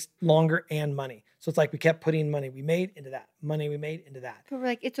everything takes longer and money. So it's like we kept putting money we made into that, money we made into that. But we're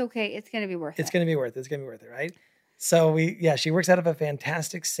like, it's okay. It's going to be worth it. It's going to be worth it. It's going to be worth it, right? So she works out of a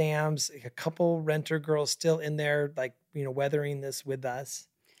Fantastic Sam's, a couple renter girls still in there, weathering this with us.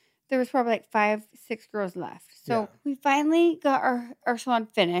 There was probably like 5-6 girls left. So we finally got our salon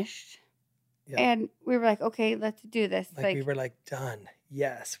finished. Yeah. And we were like, okay, let's do this. We were like, done.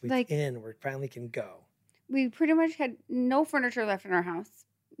 Yes, we finally can go. We pretty much had no furniture left in our house.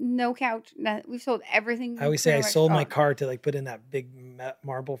 No couch. We sold everything. I always say I sold my car to put in that big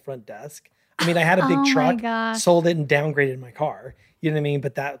marble front desk. I mean, I had a big truck, sold it and downgraded my car. You know what I mean?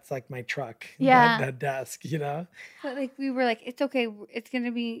 But that's like my truck, that desk, But we were like, it's okay. It's going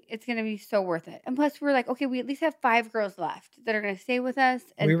to be so worth it. And plus we're like, okay, we at least have 5 girls left that are going to stay with us.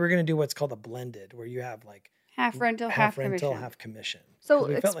 And we were going to do what's called a blended, where you have half rental, half commission. So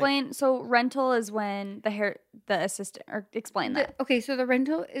explain. So rental is when the assistant, or explain that. Okay, so the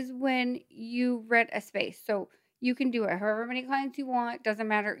rental is when you rent a space. So you can do it however many clients you want. Doesn't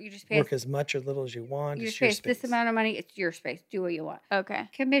matter. You just pay work as much or little as you want. You just pay this amount of money. It's your space. Do what you want. Okay.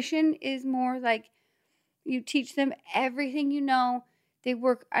 Commission is more like you teach them everything you know. They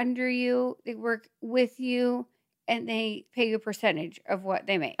work under you. They work with you. And they pay you a percentage of what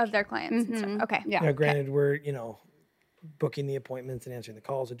they make. Of their clients and stuff. Okay. Yeah. Granted, we're, booking the appointments and answering the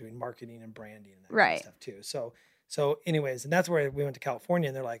calls and doing marketing and branding and that kind of stuff too. So anyways, and that's where we went to California,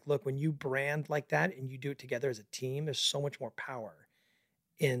 and they're like, look, when you brand like that and you do it together as a team, there's so much more power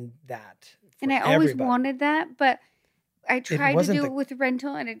in that. And I always wanted that, but I tried to do it with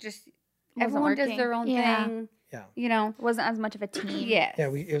rental, and it just, everyone does their own thing. Yeah. It wasn't as much of a team. Yes.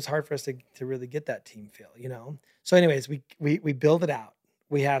 Yeah. It was hard for us to really get that team feel, So anyways, we build it out.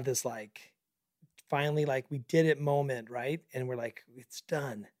 We have this finally we did it moment, right? And we're like, it's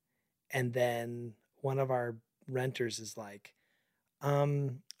done. And then one of our renters is like,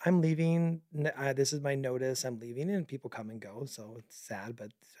 I'm leaving. This is my notice. I'm leaving. And people come and go. So it's sad, but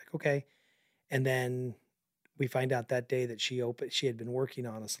it's like, okay. And then we find out that day that she had been working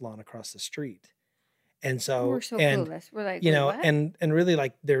on a salon across the street. And so we're so clueless. We're like, what? and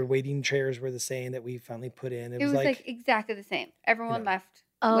really their waiting chairs were the same that we finally put in. It was exactly the same. Everyone left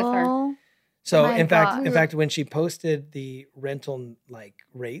with her. So in fact, when she posted the rental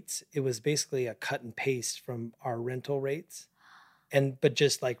rates, it was basically a cut and paste from our rental rates, but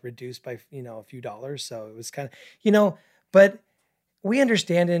just reduced by a few dollars. So it was kind of but we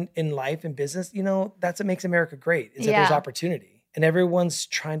understand in life and business, that's what makes America great is that there's opportunity. And everyone's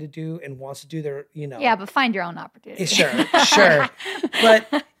trying to do and wants to do their, Yeah, but find your own opportunity. Sure.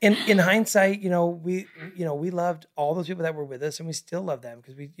 But in hindsight, we loved all those people that were with us, and we still love them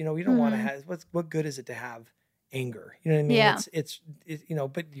because we don't want to have. What good is it to have anger? You know what I mean? Yeah. It's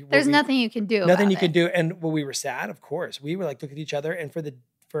but there's nothing you can do. Nothing you can do. And we were sad, of course. We were looking at each other, and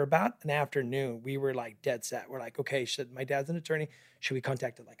for about an afternoon, we were dead set. We're like, okay, my dad's an attorney. Should we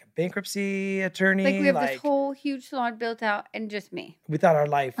contact a bankruptcy attorney? We have this whole huge salon built out and just me. We thought our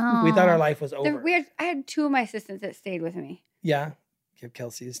life was over. I had 2 of my assistants that stayed with me. Yeah.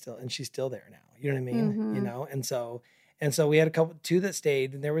 Kelsey is still, and she's still there now. You know what I mean? Mm-hmm. And so we had 2 that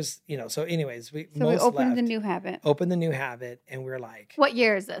stayed, and there was, so anyways, we opened the New Habit. And we're like, what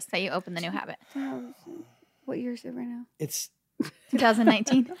year is this that you opened the New Habit? What year is it right now? It's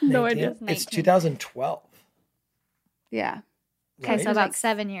 2019. No idea. It's 2012. Yeah. Okay, right? So about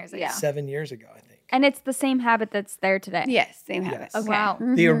 7 years ago. Yeah. 7 years ago, I think. And it's the same habit that's there today. Yes, same habit. Yes. Okay. Wow.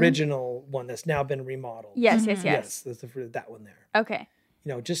 Mm-hmm. The original one that's now been remodeled. Yes. Yes, that's that one there. Okay.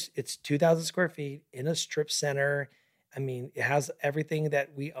 It's 2,000 square feet in a strip center. I mean, it has everything that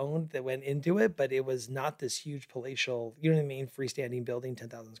we owned that went into it, but it was not this huge palatial, you know what I mean, freestanding building,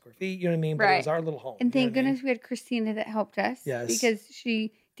 10,000 square feet, you know what I mean? But it was our little home. And thank goodness we had Christina that helped us. Yes. Because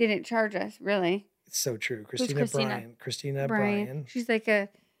she didn't charge us, really. It's so true. Christina Bryan. She's like a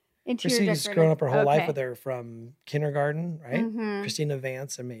Interior Chrissy's decorator. grown up her whole life Okay. with her from kindergarten, right? Mhm. Christina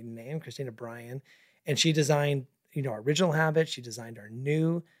Vance, her maiden name, Christina Bryan. And she designed, our original habit. She designed our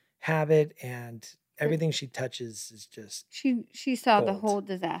new habit, and everything she touches is just, She saw the Gold. whole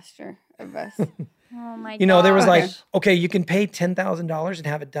disaster of us. Oh my there was like, gosh. okay, you can pay $10,000 and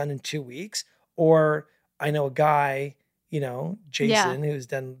have it done in 2 weeks. Or I know a guy, Jason, who's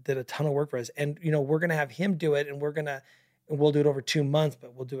did a ton of work for us. And, we're going to have him do it, and we'll do it over 2 months,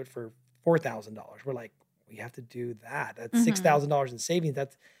 but we'll do it for $4,000. We're like, we have to do that. That's Mhm. $6,000 in savings.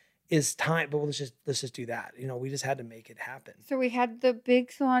 That is time, but let's just do that. We just had to make it happen. So we had the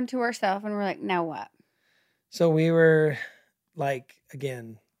big salon to ourselves, and we're like, now what? So we were like,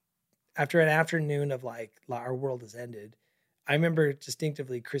 again, after an afternoon of like, our world has ended. I remember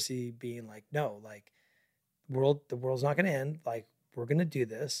distinctively Chrissy being like, no, like the world's not going to end. Like, we're going to do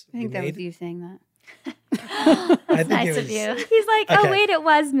this. I think that was you saying that. I That's think nice it of was- you. He's like, Okay. oh wait, it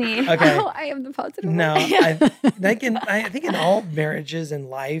was me. Okay. Oh, I am the positive No, one. I think in all marriages and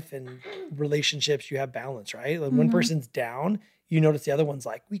life and relationships, you have balance, right? When one Mhm. person's down, you notice the other one's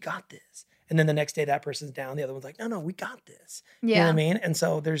like, we got this. And then the next day that person's down, the other one's like, no, we got this. You know what I mean? And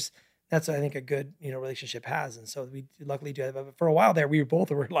so that's what I think a good, relationship has. And so we luckily do that. But for a while there, we both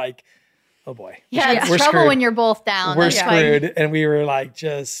were like, oh boy. Yeah, it's We're trouble screwed. when you're both down. We're That's fine. screwed. And we were like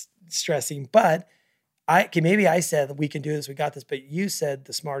just stressing. But maybe I said, we can do this, we got this. But you said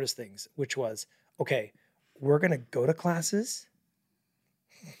the smartest things, which was, okay, we're going to go to classes.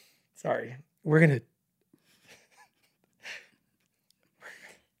 Sorry. We're going to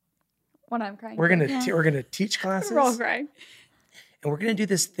When I'm crying. we're going to teach classes. We're all crying. And we're going to do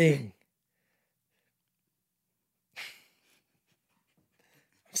this thing.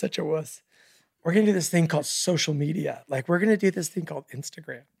 I'm such a wuss. We're going to do this thing called social media. Like, we're going to do this thing called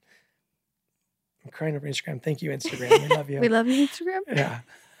Instagram. I'm crying over Instagram. Thank you, Instagram. We love you. We love you, Instagram. Yeah.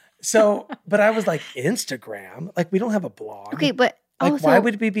 So, but I was like, Instagram? Like, we don't have a blog. Okay, but Like, also, why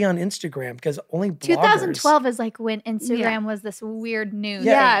would we be on Instagram? Because only bloggers. 2012 is like when Instagram was this weird news.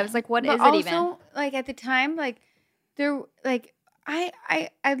 Yeah. Yeah, I was like, what but is also, it even? like at the time, like there, like I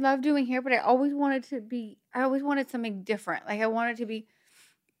love doing hair, but I always wanted something different. Like I wanted to be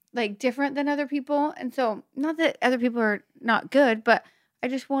like different than other people, and so not that other people are not good, but I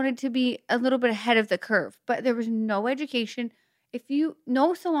just wanted to be a little bit ahead of the curve. But there was no education.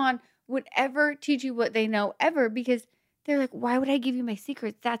 No salon would ever teach you what they know ever, because they're like, why would I give you my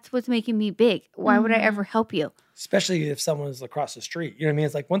secrets? That's what's making me big. Why would I ever help you? Especially if someone is across the street. You know what I mean?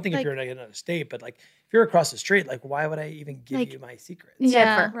 It's like one thing if Like- you're in another state, but like if you're across the street, like why would I even give Like, you my secrets?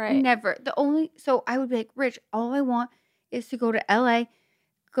 Yeah, Never. right. Never. So I would be like, Rich, all I want is to go to LA,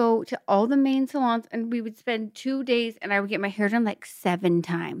 go to all the main salons, and we would spend 2 days, and I would get my hair done like 7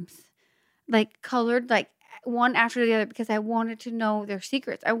 times. Like colored, like one after the other, because I wanted to know their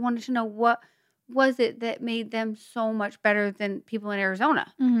secrets. I wanted to know what was it that made them so much better than people in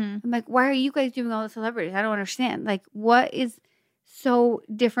Arizona. Mm-hmm. I'm like, why are you guys doing all the celebrities? I don't understand. Like, what is so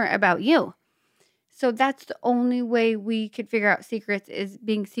different about you? So that's the only way we could figure out secrets, is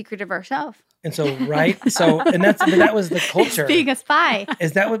being secretive ourselves. And so, right. So, but that was the culture. Being a spy.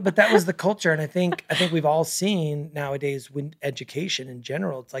 But that was the culture. And I think we've all seen nowadays when education in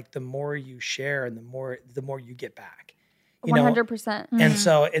general, it's like the more you share and the more you get back. You know? 100%. And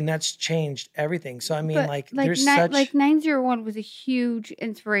so, and that's changed everything. So, I mean, But, like there's such. like 901 was a huge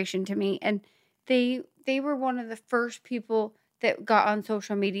inspiration to me, and they were one of the first people that got on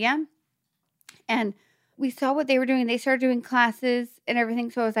social media, and we saw what they were doing. They started doing classes and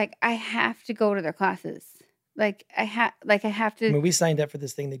everything. So I was like, I have to go to their classes. I have to. I mean, we signed up for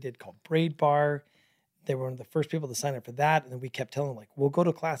this thing they did called Braid Bar. They were one of the first people to sign up for that. And then we kept telling them, like, we'll go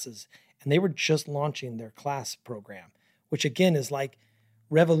to classes. And they were just launching their class program, which again is like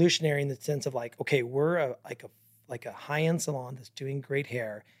revolutionary in the sense of like, okay, we're a high-end salon that's doing great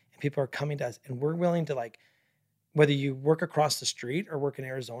hair, and people are coming to us, and we're willing to, like, whether you work across the street or work in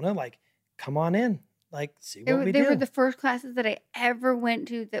Arizona, like, come on in, like, see what we do. They were the first classes that I ever went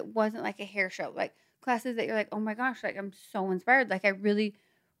to that wasn't like a hair show. Like classes that you're like, oh my gosh, like I'm so inspired. Like I really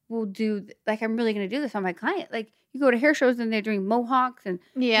will do, like I'm really going to do this on my client. Like you go to hair shows and they're doing mohawks and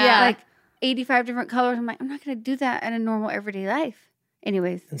like 85 different colors. I'm like, I'm not going to do that in a normal everyday life.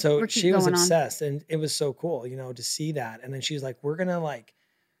 Anyways. And so we're she was going on. obsessed, and it was so cool, to see that. And then she's like, we're going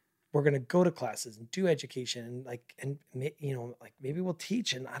to go to classes and do education, and like maybe we'll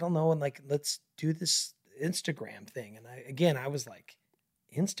teach, and I don't know. And like, let's do this Instagram thing. And I was like,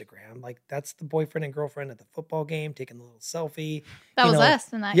 Instagram, like that's the boyfriend and girlfriend at the football game taking the little selfie. That was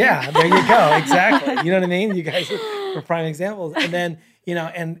us in that Yeah, year. there you go. Exactly. You know what I mean? You guys were prime examples. And then,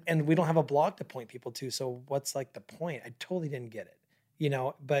 and we don't have a blog to point people to. So what's like the point? I totally didn't get it.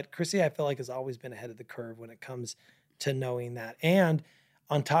 but Chrissy, I feel like has always been ahead of the curve when it comes to knowing that. And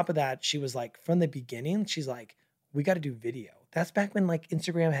on top of that, she was like, from the beginning, she's like, we got to do video. That's back when like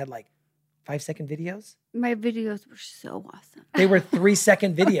Instagram had like 5-second videos. My videos were so awesome. They were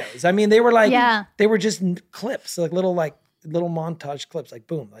 3-second videos. I mean, they were like, Yeah. they were just clips, like little montage clips, like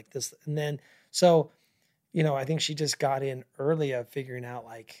boom, like this. And then, so, I think she just got in early of figuring out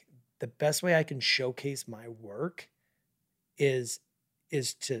like the best way I can showcase my work is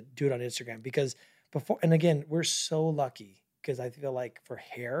to do it on Instagram, because before, and again, we're so lucky because I feel like for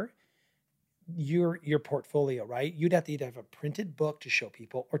hair, your portfolio, right? You'd have to either have a printed book to show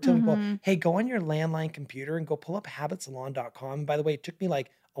people or tell people, hey, go on your landline computer and go pull up habitsalon.com. By the way, it took me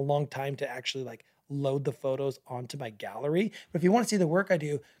like a long time to actually like load the photos onto my gallery. But if you want to see the work I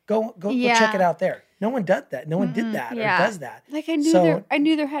do, go check it out there. No one did that. No one did that or does that. Like I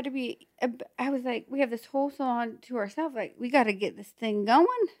knew there had to be, I was like, we have this whole salon to ourselves. Like we got to get this thing going.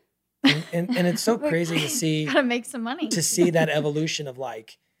 And it's so crazy to see, Gotta make some money. to see that evolution of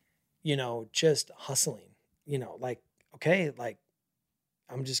like, just hustling, like, okay, like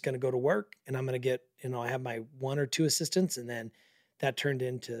I'm just going to go to work and I'm going to get, I have my 1 or 2 assistants, and then that turned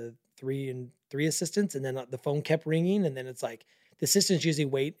into 3 assistants. And then the phone kept ringing. And then it's like, the assistants usually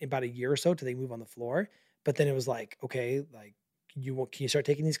wait about a year or so till they move on the floor. But then it was like, okay, like can you start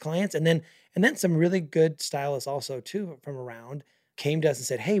taking these clients? And then some really good stylists also too from around came to us and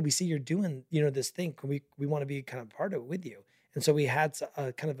said, hey, we see you're doing, this thing. We want to be kind of part of it with you. And so we had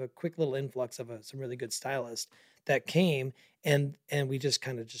a kind of a quick little influx of some really good stylists that came, and we just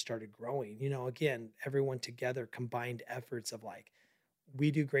kind of just started growing. Again, everyone together, combined efforts of like,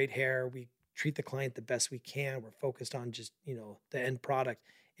 we do great hair, we treat the client the best we can, we're focused on just, the end product.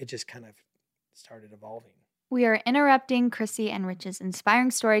 It just kind of started evolving. We are interrupting Chrissy and Rich's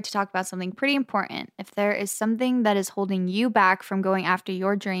inspiring story to talk about something pretty important. If there is something that is holding you back from going after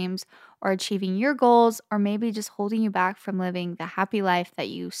your dreams or achieving your goals, or maybe just holding you back from living the happy life that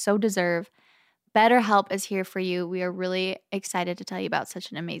you so deserve, BetterHelp is here for you. We are really excited to tell you about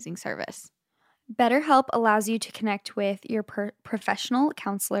such an amazing service. BetterHelp allows you to connect with your professional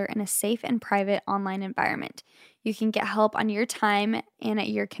counselor in a safe and private online environment. You can get help on your time and at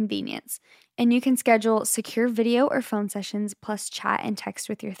your convenience. And you can schedule secure video or phone sessions, plus chat and text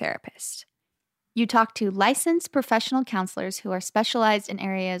with your therapist. You talk to licensed professional counselors who are specialized in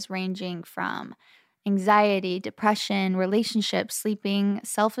areas ranging from anxiety, depression, relationships, sleeping,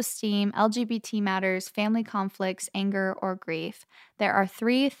 self-esteem, LGBT matters, family conflicts, anger, or grief. There are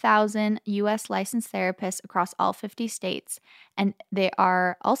 3,000 U.S. licensed therapists across all 50 states, and they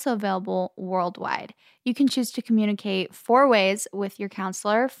are also available worldwide. You can choose to communicate 4 ways with your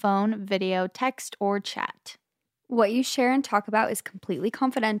counselor: phone, video, text, or chat. What you share and talk about is completely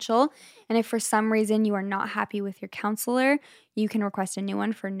confidential, and if for some reason you are not happy with your counselor, you can request a new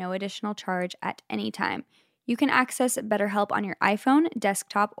one for no additional charge at any time. You can access BetterHelp on your iPhone,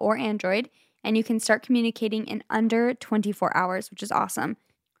 desktop, or Android, and you can start communicating in under 24 hours, which is awesome.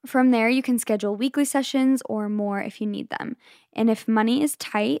 From there, you can schedule weekly sessions or more if you need them. And if money is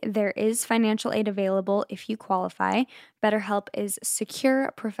tight, there is financial aid available if you qualify. BetterHelp is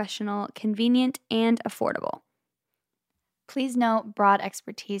secure, professional, convenient, and affordable. Please note, broad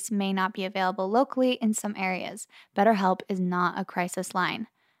expertise may not be available locally in some areas. BetterHelp is not a crisis line.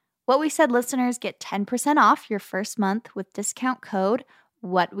 What We Said listeners get 10% off your first month with discount code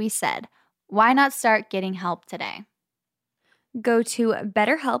WHATWeSaid. Why not start getting help today? Go to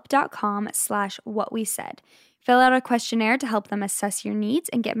betterhelp.com/whatwesaid. Fill out a questionnaire to help them assess your needs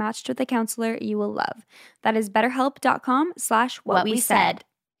and get matched with a counselor you will love. That is betterhelp.com/whatwesaid.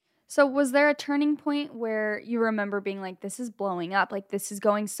 So was there a turning point where you remember being like, this is blowing up, like this is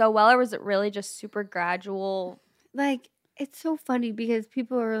going so well, or was it really just super gradual? Like, it's so funny because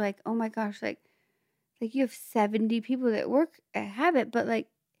people are like, oh my gosh, like you have 70 people that work at Habit, but like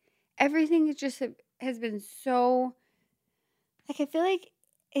everything is just has been so, like, I feel like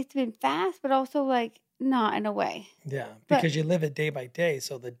it's been fast, but also like not in a way. Yeah, because you live it day by day,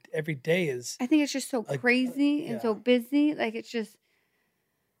 so that every day is. I think it's just so crazy and so busy. Like it's just.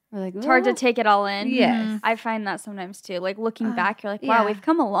 Like, it's hard to take it all in. Yes. I find that sometimes too. Like looking back, you're like, wow, we've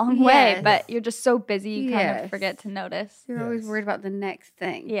come a long way, but you're just so busy you kind of forget to notice. You're always worried about the next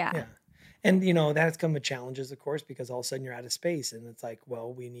thing. Yeah. And, that's come with challenges, of course, because all of a sudden you're out of space and it's like,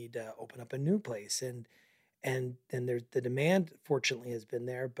 well, we need to open up a new place. And then there's the demand, fortunately, has been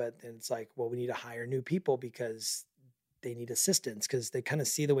there, but then it's like, well, we need to hire new people because they need assistance, because they kind of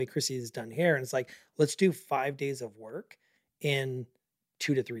see the way Chrissy has done hair. And it's like, let's do 5 days of work in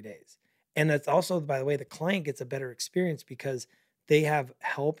 2 to 3 days. And that's also, by the way, the client gets a better experience because they have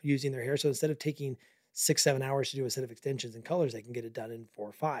help using their hair. So instead of taking 6-7 hours to do a set of extensions and colors, they can get it done in 4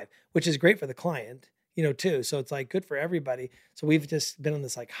 or 5, which is great for the client, too. So it's like good for everybody. So we've just been on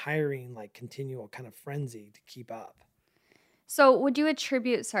this like hiring, like continual kind of frenzy to keep up. So would you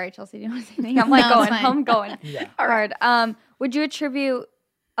attribute, sorry, Chelsea, do you want to say anything? I'm like I'm going Yeah. hard. Would you attribute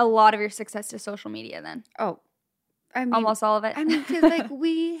a lot of your success to social media then? Oh, I mean, Almost all of it? I mean, because like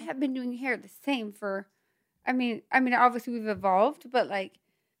we have been doing hair the same for, I mean, obviously we've evolved, but like,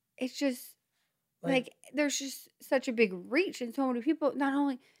 it's just like there's just such a big reach and so many people, not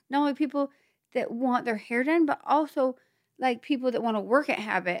only people that want their hair done, but also like people that want to work at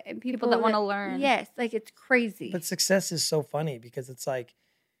Habit and people that want to learn. Yes, like it's crazy. But success is so funny because it's like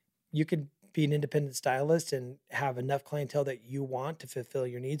you could be an independent stylist and have enough clientele that you want to fulfill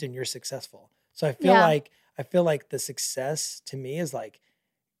your needs and you're successful. So I feel like the success to me is like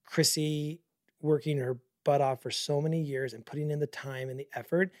Chrissy working her butt off for so many years and putting in the time and the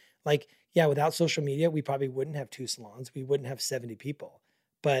effort. Like, yeah, without social media, we probably wouldn't have 2 salons. We wouldn't have 70 people,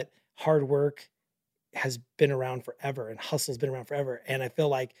 but hard work has been around forever and hustle's been around forever. And I feel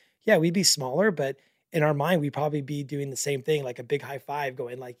like, yeah, we'd be smaller, but in our mind, we'd probably be doing the same thing, like a big high five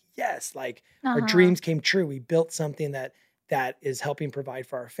going like, yes, like our dreams came true. We built something that is helping provide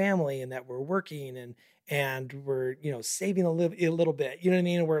for our family and that we're working and we're, saving a little bit, you know what I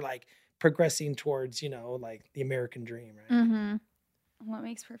mean? And we're like progressing towards, like the American dream, right? Mm-hmm. Well, that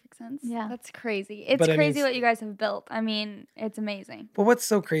makes perfect sense. Yeah. That's crazy. It's crazy what you guys have built. I mean, it's amazing. But what's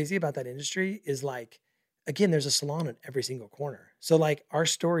so crazy about that industry is like, again, there's a salon in every single corner. So like our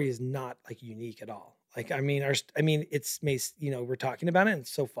story is not like unique at all. Like, it's, we're talking about it and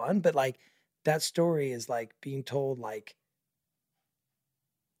it's so fun, but like that story is like being told like,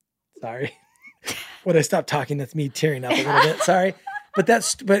 sorry, when I stop talking, that's me tearing up a little bit. Sorry.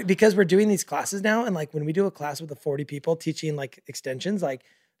 But because we're doing these classes now, and like when we do a class with the 40 people teaching like extensions, like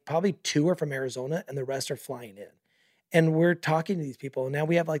probably 2 are from Arizona and the rest are flying in. And we're talking to these people. And now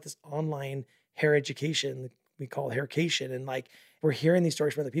we have like this online hair education, we call haircation. And like, we're hearing these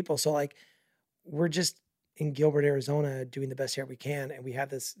stories from other people. So like, we're just in Gilbert, Arizona, doing the best hair we can. And we have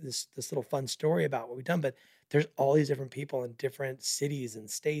this little fun story about what we've done, but there's all these different people in different cities and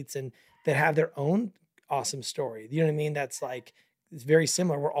states and that have their own awesome story. You know what I mean? That's like, it's very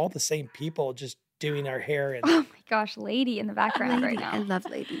similar. We're all the same people just doing our hair. And oh my gosh, Lady in the background right now. I love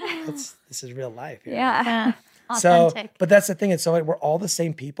Lady. this is real life. Here. Yeah. Authentic. So, but that's the thing. It's so like, we're all the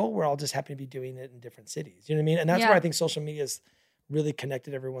same people. We're all just happy to be doing it in different cities. You know what I mean? And that's where I think social media has really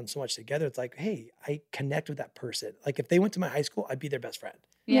connected everyone so much together. It's like, hey, I connect with that person. Like if they went to my high school, I'd be their best friend.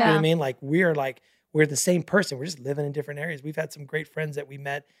 Yeah. You know what I mean? Like we're the same person. We're just living in different areas. We've had some great friends that we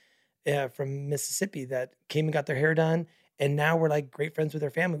met from Mississippi that came and got their hair done. And now we're like great friends with their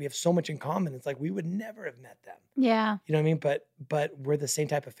family. We have so much in common. It's like, we would never have met them. Yeah. You know what I mean? But we're the same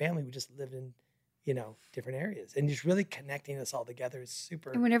type of family. We just live in, different areas and just really connecting us all together is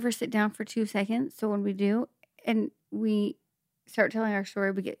super. And we never sit down for 2 seconds. So when we do, and we start telling our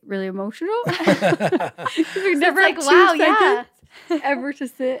story, we get really emotional. We never like, have wow, 2 yeah. seconds ever to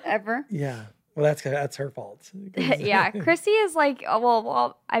sit ever. Yeah. Well, that's her fault. Yeah. Chrissy is like,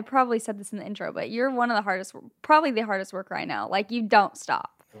 well, I probably said this in the intro, but you're probably the hardest worker I know. Like you don't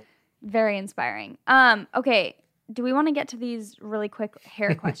stop. Nope. Very inspiring. Okay. Do we want to get to these really quick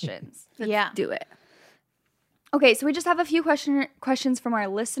hair questions? Let's do it. Okay. So we just have a few questions from our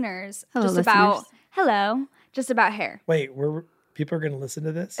listeners. Hello, Just about hair. Wait, people are going to listen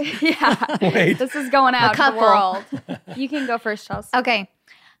to this? Yeah. Wait. This is going out to the world. You can go first, Chelsea. Okay.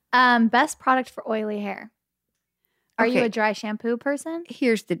 Best product for oily hair. Are you Okay. a dry shampoo person?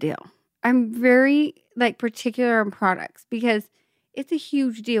 Here's the deal. I'm very particular on products because it's a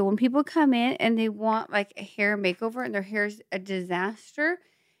huge deal when people come in and they want like a hair makeover and their hair's a disaster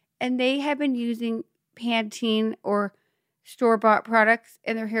and they have been using Pantene or store-bought products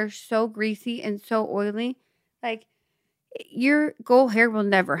and their hair's so greasy and so oily. Like your goal hair will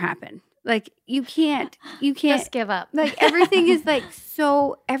never happen. Like you can't Just give up. like everything is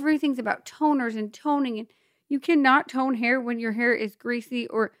everything's about toners and toning and you cannot tone hair when your hair is greasy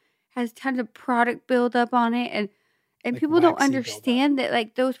or has tons of product buildup on it and Like people don't waxy understand that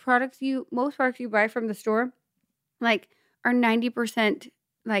like those most products you buy from the store like are 90%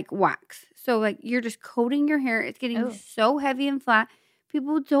 like wax. So like you're just coating your hair. It's getting so heavy and flat.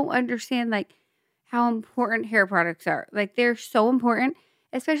 People don't understand like how important hair products are. Like they're so important,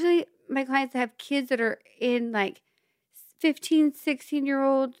 especially my clients that have kids that are in like 15,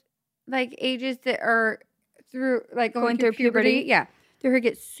 16-year-old like ages that are through like going through puberty. Yeah. Their hair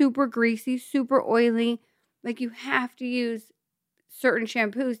gets super greasy, super oily. Like you have to use certain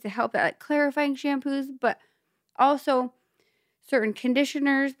shampoos to help that, like clarifying shampoos, but also certain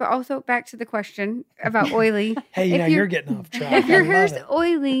conditioners, but also back to the question about oily. Hey, If now you're getting off track. If your I love hair's it.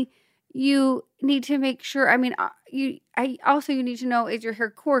 oily, you need to make sure. I mean, you need to know: is your hair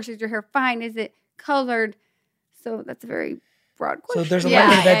coarse? Is your hair fine? Is it colored? So that's a very broad question. So there's a Yeah,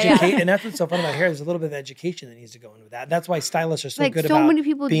 little bit of yeah. education, and that's what's so fun about hair. There's a little bit of education that needs to go in with that. That's why stylists are so Like, good so about many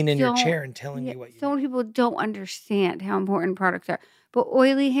people being in your don't- chair and telling Yeah, you what you so need. many people don't understand how important products are. But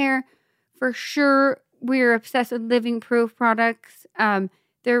oily hair, for sure, we're obsessed with Living Proof products.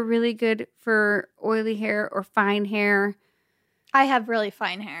 They're really good for oily hair or fine hair. I have really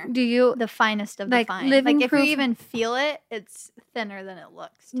fine hair. Do you? The finest of Like the fine. Living Like if Proof- you even feel it, it's thinner than it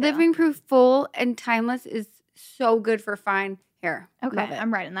looks. Too. Living Proof Full and Timeless is so good for fine hair. Okay, Love it.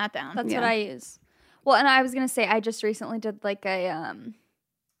 I'm writing that down. That's Yeah. what I use. Well, and I was gonna say I just recently did like a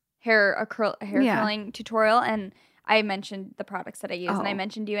hair curling tutorial, and I mentioned the products that I use, and I Oh.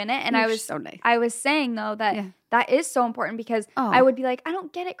 mentioned you in it, and You're I was so nice. I was saying though that Yeah. that is so important because Oh. I would be like, I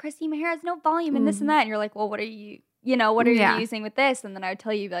don't get it, Chrissy, my hair has no volume and this and Mhm. that, and you're like, well, what are you Yeah. using with this? And then I would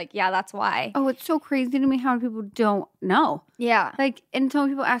tell you like, yeah, that's why. Oh, it's so crazy to me how many people don't know. Yeah. Like, and so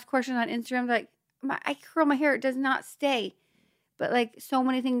many people ask questions on Instagram, like, I curl my hair, it does not stay. But like, so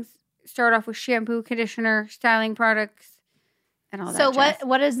many things start off with shampoo, conditioner, styling products, and all that. So jazz.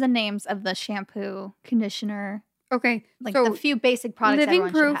 what is the names of the shampoo, conditioner, Okay, like so the few basic products Living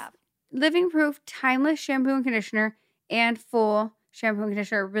everyone Proof, should have? Living Proof, Timeless shampoo and conditioner, and Full shampoo and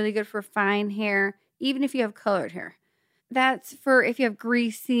conditioner are really good for fine hair, even if you have colored hair. That's for if you have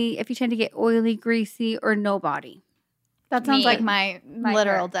greasy, if you tend to get oily, greasy, or no body. That sounds Me. like my My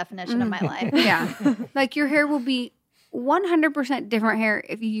literal hair. definition of my life. Yeah. Like your hair will be 100% different hair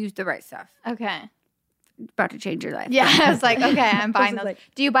if you use the right stuff. Okay. About to change your life. Yeah, I was like, okay, I'm buying is those. like-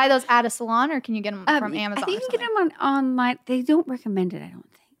 Do you buy those at a salon or can you get them from Amazon? I think or you can get something? them online. They don't recommend it, I don't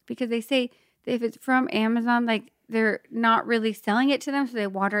think, because they say that if it's from Amazon, like they're not really selling it to them, so they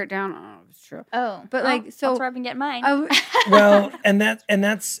water it down. Oh, it's true. Oh, But Well, like, so that's where I've been getting mine. Well, and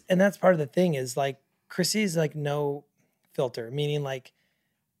that's part of the thing is like Chrissy's like no filter, meaning like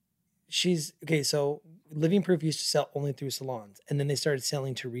she's okay. So Living Proof used to sell only through salons, and then they started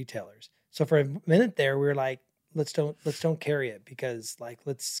selling to retailers. So for a minute there, we were like, let's don't carry it because like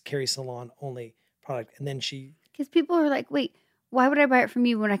let's carry salon only product. And then because people are like, wait, why would I buy it from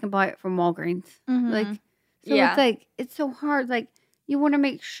you when I can buy it from Walgreens? Mhm. Like, so Yeah. it's like, it's so hard. Like, you want to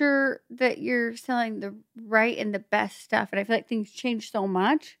make sure that you're selling the right and the best stuff. And I feel like things change so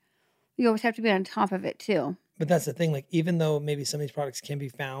much. You always have to be on top of it too. but that's the thing. Like even though maybe some of these products can be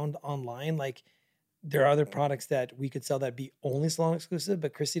found online, like there are other products that we could sell that be only salon exclusive,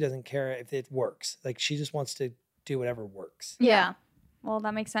 but Chrissy doesn't care if it works. Like she just wants to do whatever works. yeah. Well,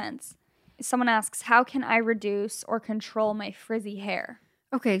 that makes sense. Someone asks, how can I reduce or control my frizzy hair?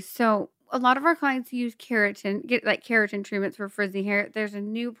 Okay, so a lot of our clients use keratin, get like keratin treatments for frizzy hair. There's a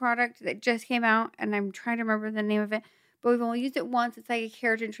new product that just came out, and I'm trying to remember the name of it, but we've only used it once. It's like a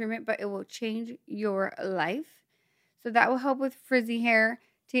keratin treatment, but it will change your life. So that will help with frizzy hair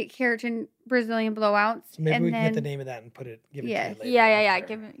to get keratin Brazilian blowouts. So maybe and we can then, get the name of that and give it Yes. to you later. Yeah.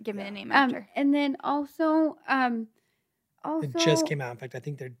 after. Give me a name after. and then also, It just came out. In fact, I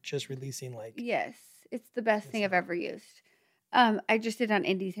think they're just releasing like Yes, it's the best thing I've ever used. I just did it on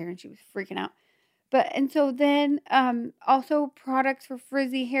Indy's hair and she was freaking out. And so then also products for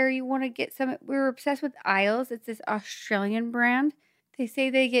frizzy hair, you want to get some. We were obsessed with Isles. It's this Australian brand. They say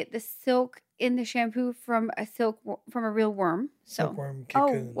they get the silk in the shampoo from a real worm. So silkworm Oh,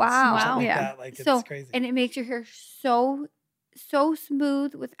 cocoons. wow. something like Yeah. that. Like so it's crazy. and it makes your hair so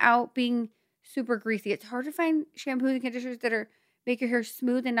smooth without being super greasy. It's hard to find shampoos and conditioners that make your hair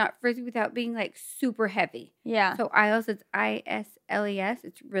smooth and not frizzy without being like super heavy. Yeah. So Isles, it's ISLES.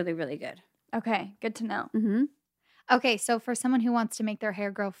 It's really, really good. Okay. Good to know. Mm-hmm. Okay, so for someone who wants to make their hair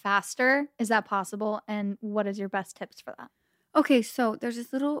grow faster, is that possible? And what is your best tips for that? Okay, so there's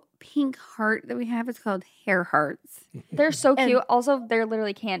this little pink heart that we have. It's called hair hearts. They're so And- cute. Also, they're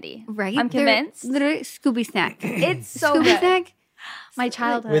literally candy. Right? I'm They're convinced. literally Scooby snack. It's so Scooby good. snack. My Like,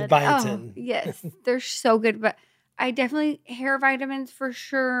 childhood. With Oh, biotin. yes. They're so good. But I definitely, hair vitamins for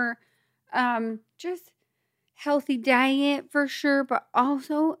sure. Just healthy diet for sure. But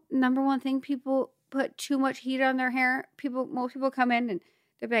also, number one thing, people put too much heat on their hair. Most people come in and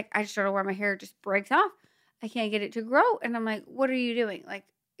they're like, I just don't know why my hair just breaks off. I can't get it to grow. And I'm like, what are you doing? Like,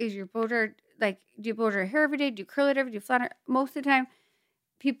 is your blow dryer, like, do you blow dry your hair every day? Do you curl it every day? Do you flatten it? Most of the time,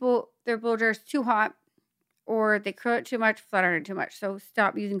 their blow dryer is too hot or they curl it too much, flatten it too much. So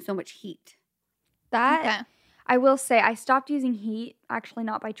stop using so much heat. That Okay. I will say, I stopped using heat. Actually,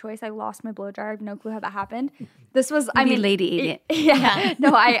 not by choice. I lost my blow dryer. I have no clue how that happened. This was, Lady ate it. Yeah.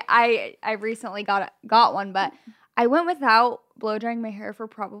 No, I recently got one, but I went without blow drying my hair for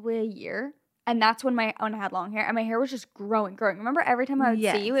probably a year. And that's when I had long hair. And my hair was just growing. Remember every time I would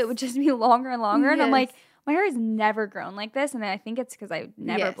see you, it would just be longer and longer. And I'm like, my hair has never grown like this. And I think it's because I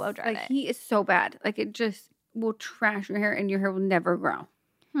never blow dried it. Heat is so bad. Like it just will trash your hair and your hair will never grow.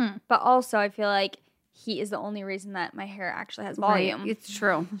 But also I feel like heat is the only reason that my hair actually has volume. Right. It's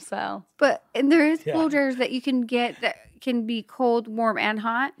true. So. And there is blow dryers that you can get that can be cold, warm, and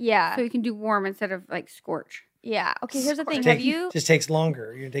hot. Yeah. So you can do warm instead of like scorch. Yeah. Okay, here's the thing. Just takes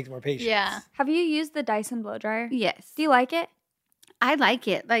longer. It takes more patience. Yeah. Have you used the Dyson blow dryer? Yes. Do you like it? I like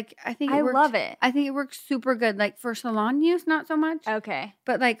it. Like I think I love it. I think it works super good. Like for salon use, not so much. Okay.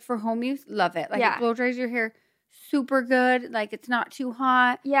 But like for home use, love it. Like it blow dries your hair super good. Like it's not too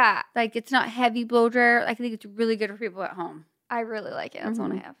hot. Yeah. Like it's not heavy blow dryer. I think it's really good for people at home. I really like it. That's the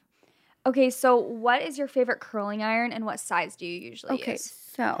one I have. Okay, so what is your favorite curling iron and what size do you usually use?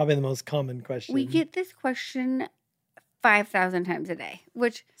 So probably the most common question. We get this question 5,000 times a day,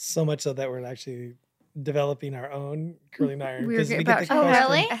 which so much so that we're actually developing our own curling iron. We get the about question.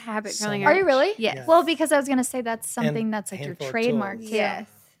 really? a habit curling So iron. Are you really? Yes. Well, because I was going to say that's something And that's like your handful of trademark tools. too. Yes.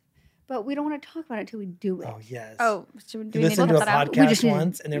 But we don't want to talk about it until we do it. Oh, yes. Oh, do You we need to listen to put a that out? We just podcast need-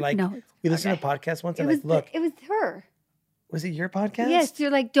 once and they're like, No, we listened to a podcast once and It like, look, was her. was it your podcast? Yes,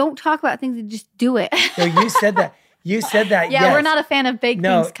 you're like, don't talk about things and just do it. No, you said that. You said that. Yeah, yes. we're not a fan of big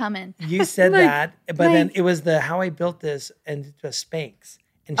No. things coming. You said Like- that, but then it was the how I built this and it was Spanx.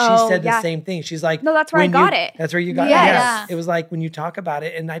 And she Oh, said the yeah. same thing. She's like, No, that's where I when got you- it. That's where you got Yes. it. Yeah. It was like when you talk about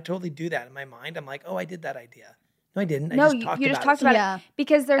it, and I totally do that in my mind. I'm like, oh, I did that idea. No, I didn't. No, I just talked you about just talked it. about Yeah. it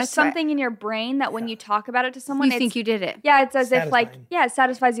because there's That's right. something in your brain that when you talk about it to someone, You think you did it. yeah, it's as if like Satisfying. it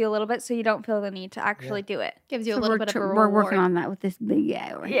satisfies you a little bit, so you don't feel the need to actually do it. Gives you So a little we're bit of a we're reward. working on that with this big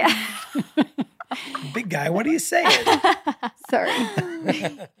guy over here. Yeah. Big guy, what are you saying? Sorry.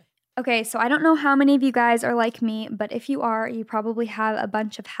 Okay, so I don't know how many of you guys are like me, but if you are, you probably have a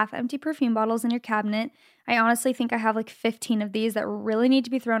bunch of half-empty perfume bottles in your cabinet. I honestly think I have like 15 of these that really need to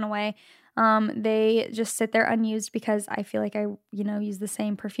be thrown away. They just sit there unused because I feel like I, use the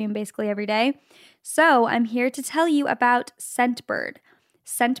same perfume basically every day. So I'm here to tell you about Scentbird.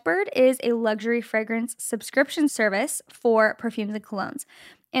 Scentbird is a luxury fragrance subscription service for perfumes and colognes.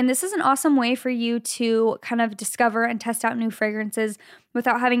 And this is an awesome way for you to kind of discover and test out new fragrances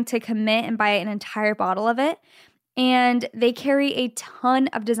without having to commit and buy an entire bottle of it. And they carry a ton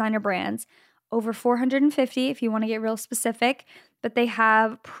of designer brands, over 450 if you want to get real specific. But they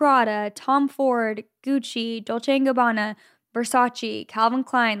have Prada, Tom Ford, Gucci, Dolce & Gabbana, Versace, Calvin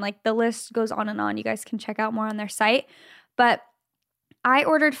Klein. Like the list goes on and on. You guys can check out more on their site. But I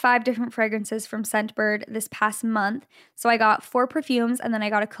ordered 5 different fragrances from Scentbird this past month. So I got 4 perfumes and then I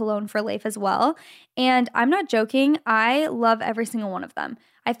got a cologne for Leif as well. And I'm not joking, I love every single one of them.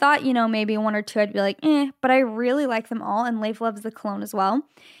 I thought, maybe 1 or 2 I'd be like, but I really like them all. And Leif loves the cologne as well.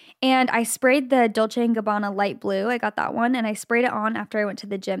 And I sprayed the Dolce & Gabbana light blue. I got that one and I sprayed it on after I went to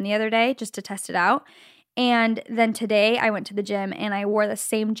the gym the other day just to test it out. And then today I went to the gym and I wore the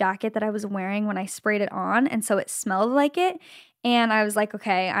same jacket that I was wearing when I sprayed it on. And so it smelled like it. And I was like,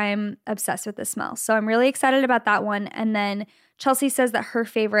 okay, I'm obsessed with this smell. So I'm really excited about that one. And then Chelsea says that her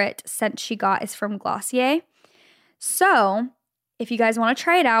favorite scent she got is from Glossier. So if you guys want to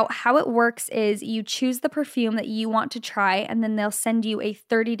try it out, how it works is you choose the perfume that you want to try, and then they'll send you a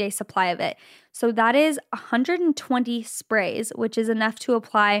 30-day supply of it. So that is 120 sprays, which is enough to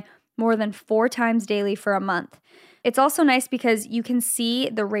apply more than 4 times daily for a month. It's also nice because you can see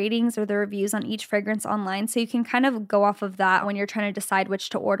the ratings or the reviews on each fragrance online, so you can kind of go off of that when you're trying to decide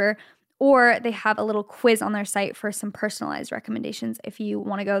which to order, or they have a little quiz on their site for some personalized recommendations if you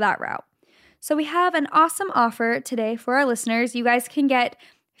want to go that route. So we have an awesome offer today for our listeners. You guys can get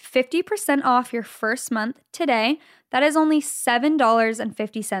 50% off your first month today. That is only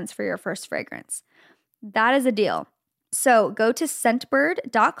 $7.50 for your first fragrance. That is a deal. So go to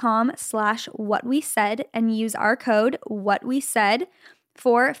scentbird.com/whatwesaid and use our code whatwesaid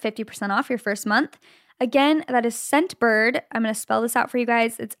for 50% off your first month. Again, that is Scentbird. I'm going to spell this out for you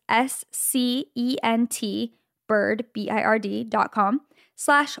guys. It's SCENT bird,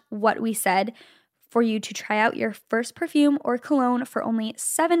 BIRD.com/whatwesaid for you to try out your first perfume or cologne for only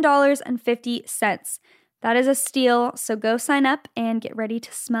 $7.50. That is a steal. So go sign up and get ready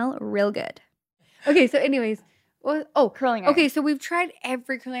to smell real good. Okay, so anyways. Curling iron. Okay, so we've tried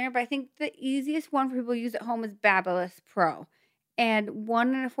every curling iron, but I think the easiest one for people to use at home is Babyliss Pro. And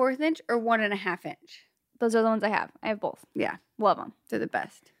 1 1/4 inch or 1 1/2 inch. Those are the ones I have. I have both. Yeah, Love them. they're the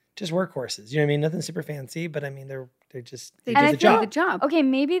best. just workhorses. You know what I mean? Nothing super fancy, but I mean, they do They the do job. the job. Okay,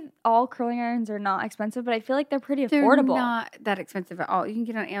 maybe all curling irons are not expensive, but I feel like they're pretty They're affordable. not that expensive at all. You can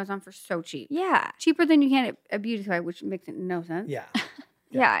get on Amazon for so cheap. Yeah. Cheaper than you can at a beauty supply, which makes no sense. Yeah.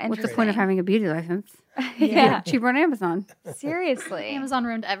 Yeah. What's the point of having a beauty license? Yeah. Cheaper on Amazon. Seriously. Amazon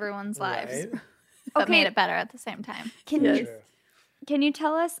ruined everyone's lives, Right? but Okay. made it better at the same time. Can you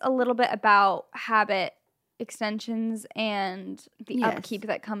tell us a little bit about habit extensions and the Yes. upkeep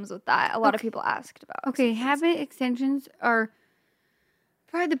that comes with that? A lot of people asked about. Okay, habit extensions are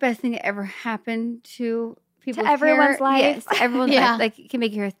probably the best thing that ever happened to people's everyone's hair. life. Yes, everyone's Yeah. life. Like, it can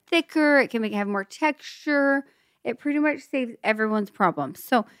make your hair thicker. It can make it have more texture. It pretty much saves everyone's problems.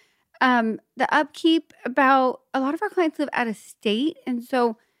 So, the upkeep, about a lot of our clients live out of state, and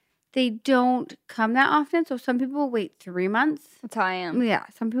so they don't come that often. So some people wait 3 months. That's how I am. Yeah,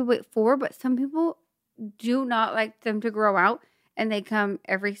 some people wait 4, but some people do not like them to grow out, and they come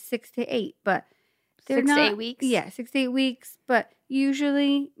every 6 to 8. But they're 6 to not, 8 weeks? Yeah, 6 to 8 weeks. But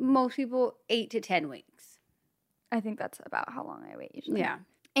usually, most people 8 to 10 weeks. I think that's about how long I wait usually. Yeah.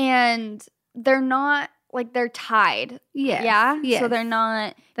 And they're not like they're tied. Yes. Yeah. Yes. So they're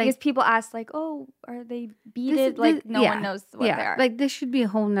not because people ask like, oh, are they beaded? Like no one knows what they are. Like, this should be a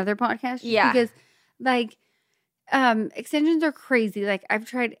whole nother podcast. Yeah. Because, like, extensions are crazy. Like, I've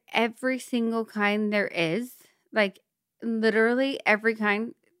tried every single kind there is. Like, literally every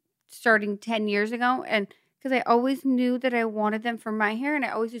kind starting 10 years ago. And because I always knew that I wanted them for my hair, and I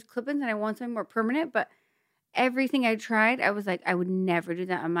always use clip-ins, and I want something more permanent. But everything I tried, I was like, I would never do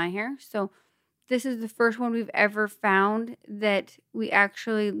that on my hair. So this is the first one we've ever found that we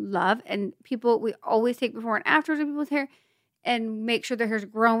actually love. And we always take before and after of people's hair and make sure their hair's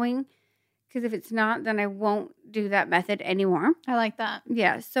growing. Because if it's not, then I won't do that method anymore. I like that.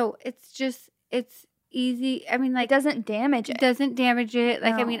 Yeah. So it's easy. I mean, like, it doesn't damage it. it doesn't damage it.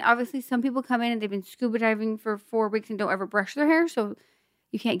 Like, I No. mean, obviously some people come in and they've been scuba diving for 4 weeks and don't ever brush their hair. So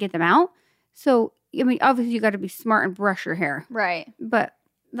you can't get them out. So, I mean, obviously you got to be smart and brush your hair. Right. But,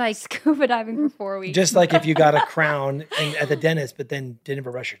 like, Scuba diving for 4 weeks. Just like if you got a crown at the dentist, but then didn't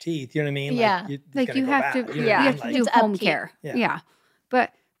ever brush your teeth. You know what I mean? Yeah. like you have to, You know what I you Yeah. mean? have to Like, do It's home upkeep. care. Yeah. Yeah.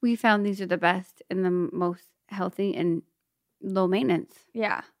 But we found these are the best and the most healthy and low maintenance.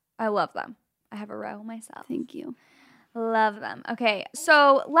 Yeah. I love them. I have a row myself. Thank you. Love them. Okay.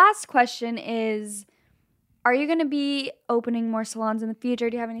 So last question is, are you going to be opening more salons in the future?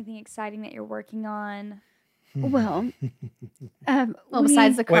 Do you have anything exciting that you're working on? Well, Well,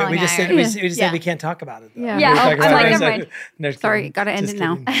 besides the Wait, curling we just said iron. we just Yeah. said we can't talk about it. Though. Yeah. We Yeah, were talking I'm about like, it. never mind. No, sorry, kidding. gotta end Just it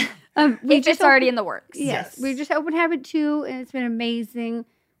now. kidding. We It's already in the works. Yes, Yes. we just opened Habit 2, and it's been amazing.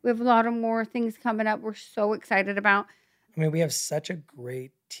 We have a lot of more things coming up we're so excited about. I mean, we have such a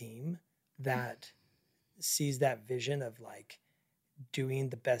great team that sees that vision of like doing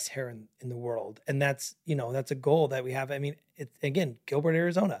the best hair in the world. And that's, that's a goal that we have. I mean, it's again, Gilbert,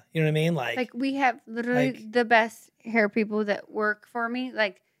 Arizona. You know what I mean? Like, we have literally like- the best hair people that work for me.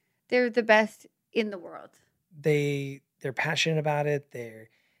 Like, they're the best in the world. they're passionate about it. They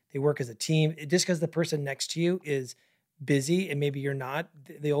work as a team. Just because the person next to you is busy and maybe you're not,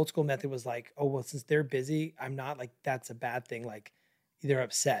 the old school method was like, oh, well, since they're busy, I'm not, like, that's a bad thing. Like, they're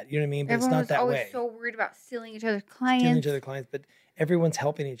upset. You know what I mean? But Everyone it's not was that always way. so worried about stealing each other's clients. Stealing each other clients, but everyone's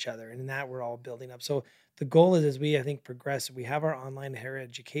helping each other, and in that we're all building up. So the goal is, as we, I think, progress, we have our online hair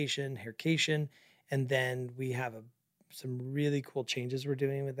education, Haircation, and then we have some really cool changes we're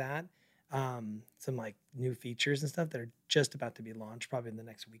doing with that. Some like new features and stuff that are just about to be launched probably in the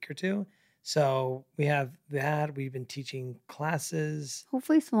next week or two. So we have that. We've been teaching classes,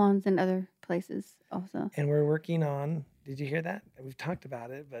 Hopefully salons in other places also. and we're working on. Did you hear that? We've talked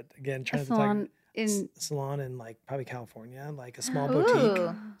about it, but again, A trying to salon talk in salon in like probably California, like a small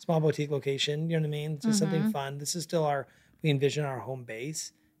Ooh. boutique location. You know what I mean? Just something fun. This is still we envision our home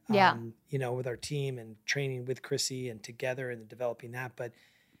base. Yeah. With our team and training with Chrissy and together and developing that. But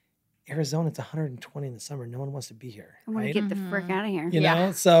Arizona, it's 120 in the summer. No one wants to be here. I want right? to get the frick out of here. You Yeah.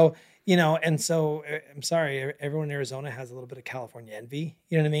 know, so, and so I'm sorry, everyone in Arizona has a little bit of California envy.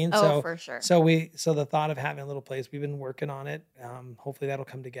 You know what I mean? Oh, for sure. So the thought of having a little place, we've been working on it. Hopefully that'll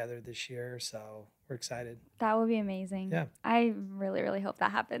come together this year. So we're excited. That would be amazing. Yeah. I really, really hope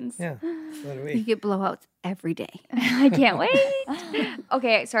that happens. Yeah. So do You we. get blowouts every day. I can't wait.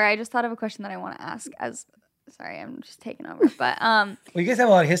 Okay, sorry. I just thought of a question that I want to ask. Sorry, I'm just taking over. But Well, you guys have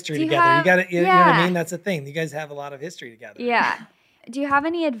a lot of history Do you together. have- you got to, you know what I yeah. mean? That's the thing. You guys have a lot of history together. yeah. Do you have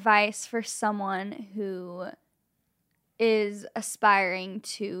any advice for someone who is aspiring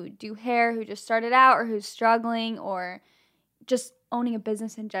to do hair, who just started out, or who's struggling, or just owning a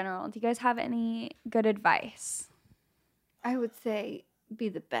business in general? Do you guys have any good advice? I would say be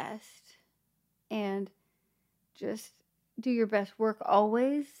the best and just do your best work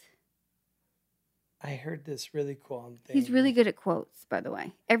always. I heard this really cool thing. He's really good at quotes, by the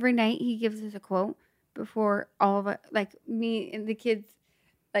way. Every night he gives us a quote before all of us, like me and the kids,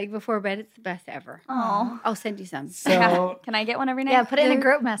 like before bed. It's the best ever. Oh, I'll send you some. So can I get one every night? Yeah, put it in a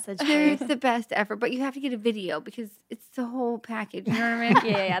group message. It's the best ever, but you have to get a video because it's the whole package. You know what I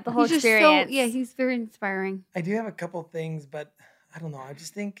mean? Yeah, the whole He's just experience. he's very inspiring. I do have a couple things, but I don't know. I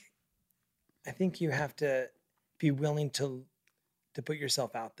think you have to be willing to put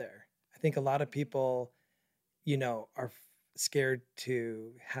yourself out there. I think a lot of people, are scared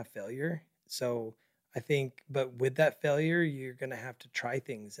to have failure. So I think, but with that failure, you're going to have to try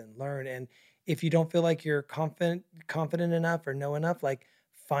things and learn. And if you don't feel like you're confident enough or know enough, like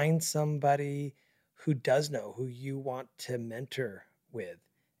find somebody who does know, who you want to mentor with.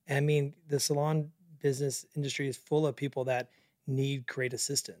 And I mean, the salon business industry is full of people that need great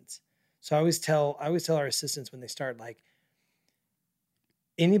assistance. So I always tell our assistants when they start, like,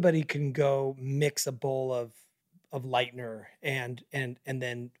 anybody can go mix a bowl of lightener and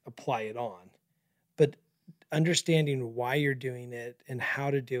then apply it on. But understanding why you're doing it and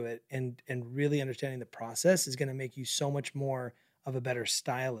how to do it and really understanding the process is going to make you so much more of a better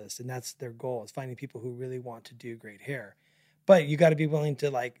stylist. And that's their goal, is finding people who really want to do great hair. But you got to be willing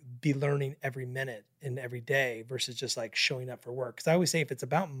to like be learning every minute and every day versus just like showing up for work. Because I always say, if it's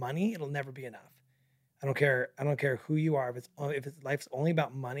about money, it'll never be enough. I don't care who you are. If life's only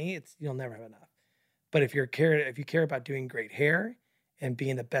about money, you'll never have enough. But if you care about doing great hair and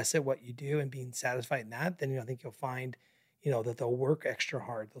being the best at what you do and being satisfied in that, then I think you'll find, that they'll work extra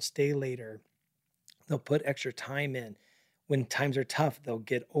hard. They'll stay later. They'll put extra time in. When times are tough, they'll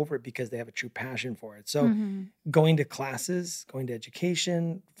get over it because they have a true passion for it. So going to classes, going to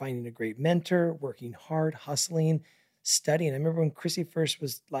education, finding a great mentor, working hard, hustling, studying. I remember when Chrissy first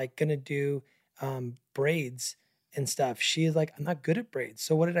was like going to do braids and stuff, she's like, I'm not good at braids.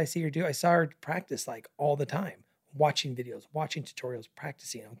 So what did I see her do? I saw her practice like all the time, watching videos, watching tutorials,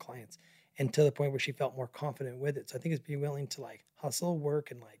 practicing on clients, and to the point where she felt more confident with it. So I think it's being willing to like hustle,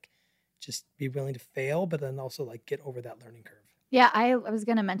 work, and like just be willing to fail, but then also like get over that learning curve. Yeah, I was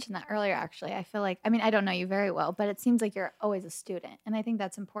going to mention that earlier, actually. I feel like, I don't know you very well, but it seems like you're always a student. And I think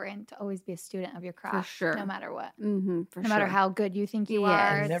that's important, to always be a student of your craft, For sure. no matter what. No matter how good you think you Yeah.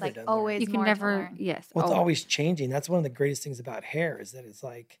 are, I've never it's done like that. always You can more to never, learn. yes. Well, it's always. always changing. That's one of the greatest things about hair, is that it's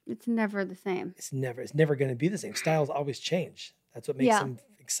like, It's never the same. it's never going to be the same. Styles always change. That's what makes Yeah. them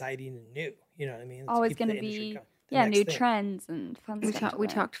exciting and new. You know what I mean? It's Always keep going the to industry be, going. The next new thing. trends and fun stuff. We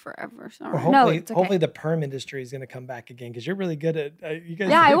talked forever. Or Sorry. hopefully, No, it's okay. hopefully the perm industry is going to come back again, because you're really good at you guys.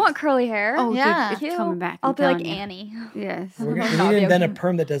 Yeah, I want curly hair. Oh, Yeah. dude, it's coming back. I'll I'm be like telling you. Annie. Yes. We need Not to be invent a okay.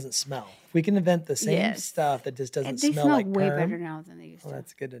 perm that doesn't smell. If we can invent the same Yes. stuff that just doesn't And they smell smell like way perm. better now than they used to. Well,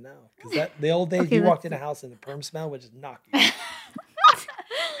 that's good to know, because the old days Okay, you walked let's- in a house and the perm smell would just knock you.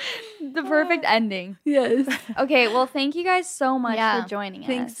 The perfect ending. Yes. Okay, well, thank you guys so much Yeah. for joining us.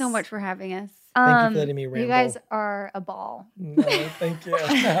 Thanks so much for having us. Thank you for letting me ramble. You guys are a ball. No, thank you.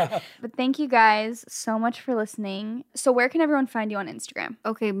 But thank you guys so much for listening. So where can everyone find you on Instagram?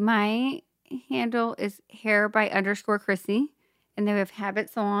 Okay, my handle is hair_by_Chrissy. And then we have Habit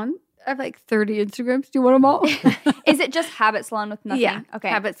Salon. I have like 30 Instagrams. Do you want them all? Is it just Habit Salon with nothing? Yeah. Okay.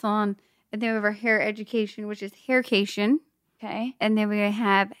 Habit Salon. And then we have our hair education, which is Haircation. Okay. And then we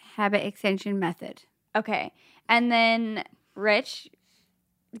have Habit Extension Method. Okay. And then Rich,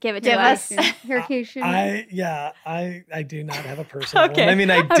 give it to us. Haircation. I do not have a personal Okay. one. I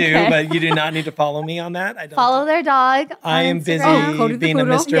mean, I do, Okay. but you do not need to follow me on that. I don't. Follow their dog. I on am busy Instagram. Cody the being a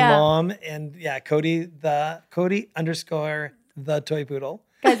Poodle. Mr. Yeah. Mom, and Cody _ the toy poodle.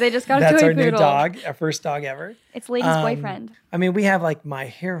 Guys, they just got a That's toy our new poodle. dog, our first dog ever. It's Lady's Um, boyfriend. I mean, we have like My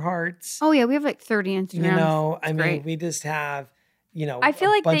Hair Hearts. Oh, yeah. We have like 30 Instagrams. I mean, great. we just have, I feel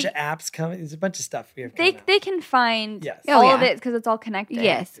a like bunch they- of apps coming. There's a bunch of stuff we have They coming out. they can find Yes. Oh, all of yeah. it because it's all connected.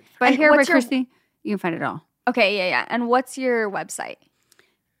 Yes. By And Hair by what's your- Chrissy, you can find it all. Okay, yeah. And what's your website?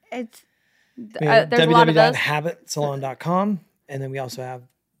 It's We have There's a lot of those. www.habitsalon.com, and then we also have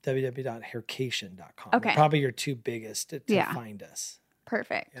www.haircation.com. Okay. Probably your two biggest to Yeah. find us.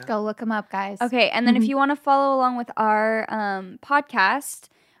 Perfect. Yeah. Go look them up, guys. Okay, and then if you want to follow along with our podcast,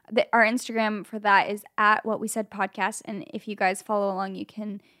 our Instagram for that is at What We Said Podcast. And if you guys follow along, you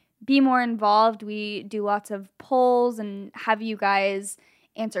can be more involved. We do lots of polls and have you guys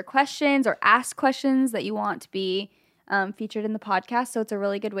answer questions or ask questions that you want to be featured in the podcast. So it's a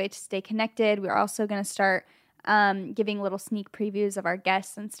really good way to stay connected. We're also going to start giving little sneak previews of our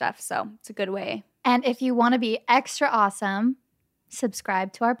guests and stuff. So it's a good way. And if you want to be extra awesome,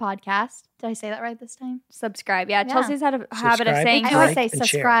 subscribe to our podcast. Did I say that right this time? Subscribe. Yeah, Yeah. Chelsea's had a habit of Subscribe, saying I always like, say and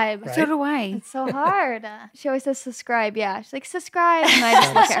share, subscribe. right? So do I. It's so hard. she always says subscribe. Yeah, she's like subscribe, and I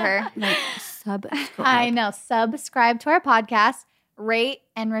just look at her. Like subscribe. I know. Subscribe to our podcast, rate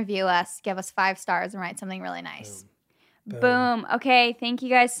and review us, give us 5 stars, and write something really nice. Boom. Okay, thank you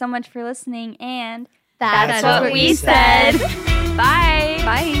guys so much for listening, and That's what what we we said. Bye.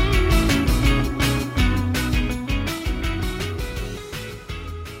 Bye.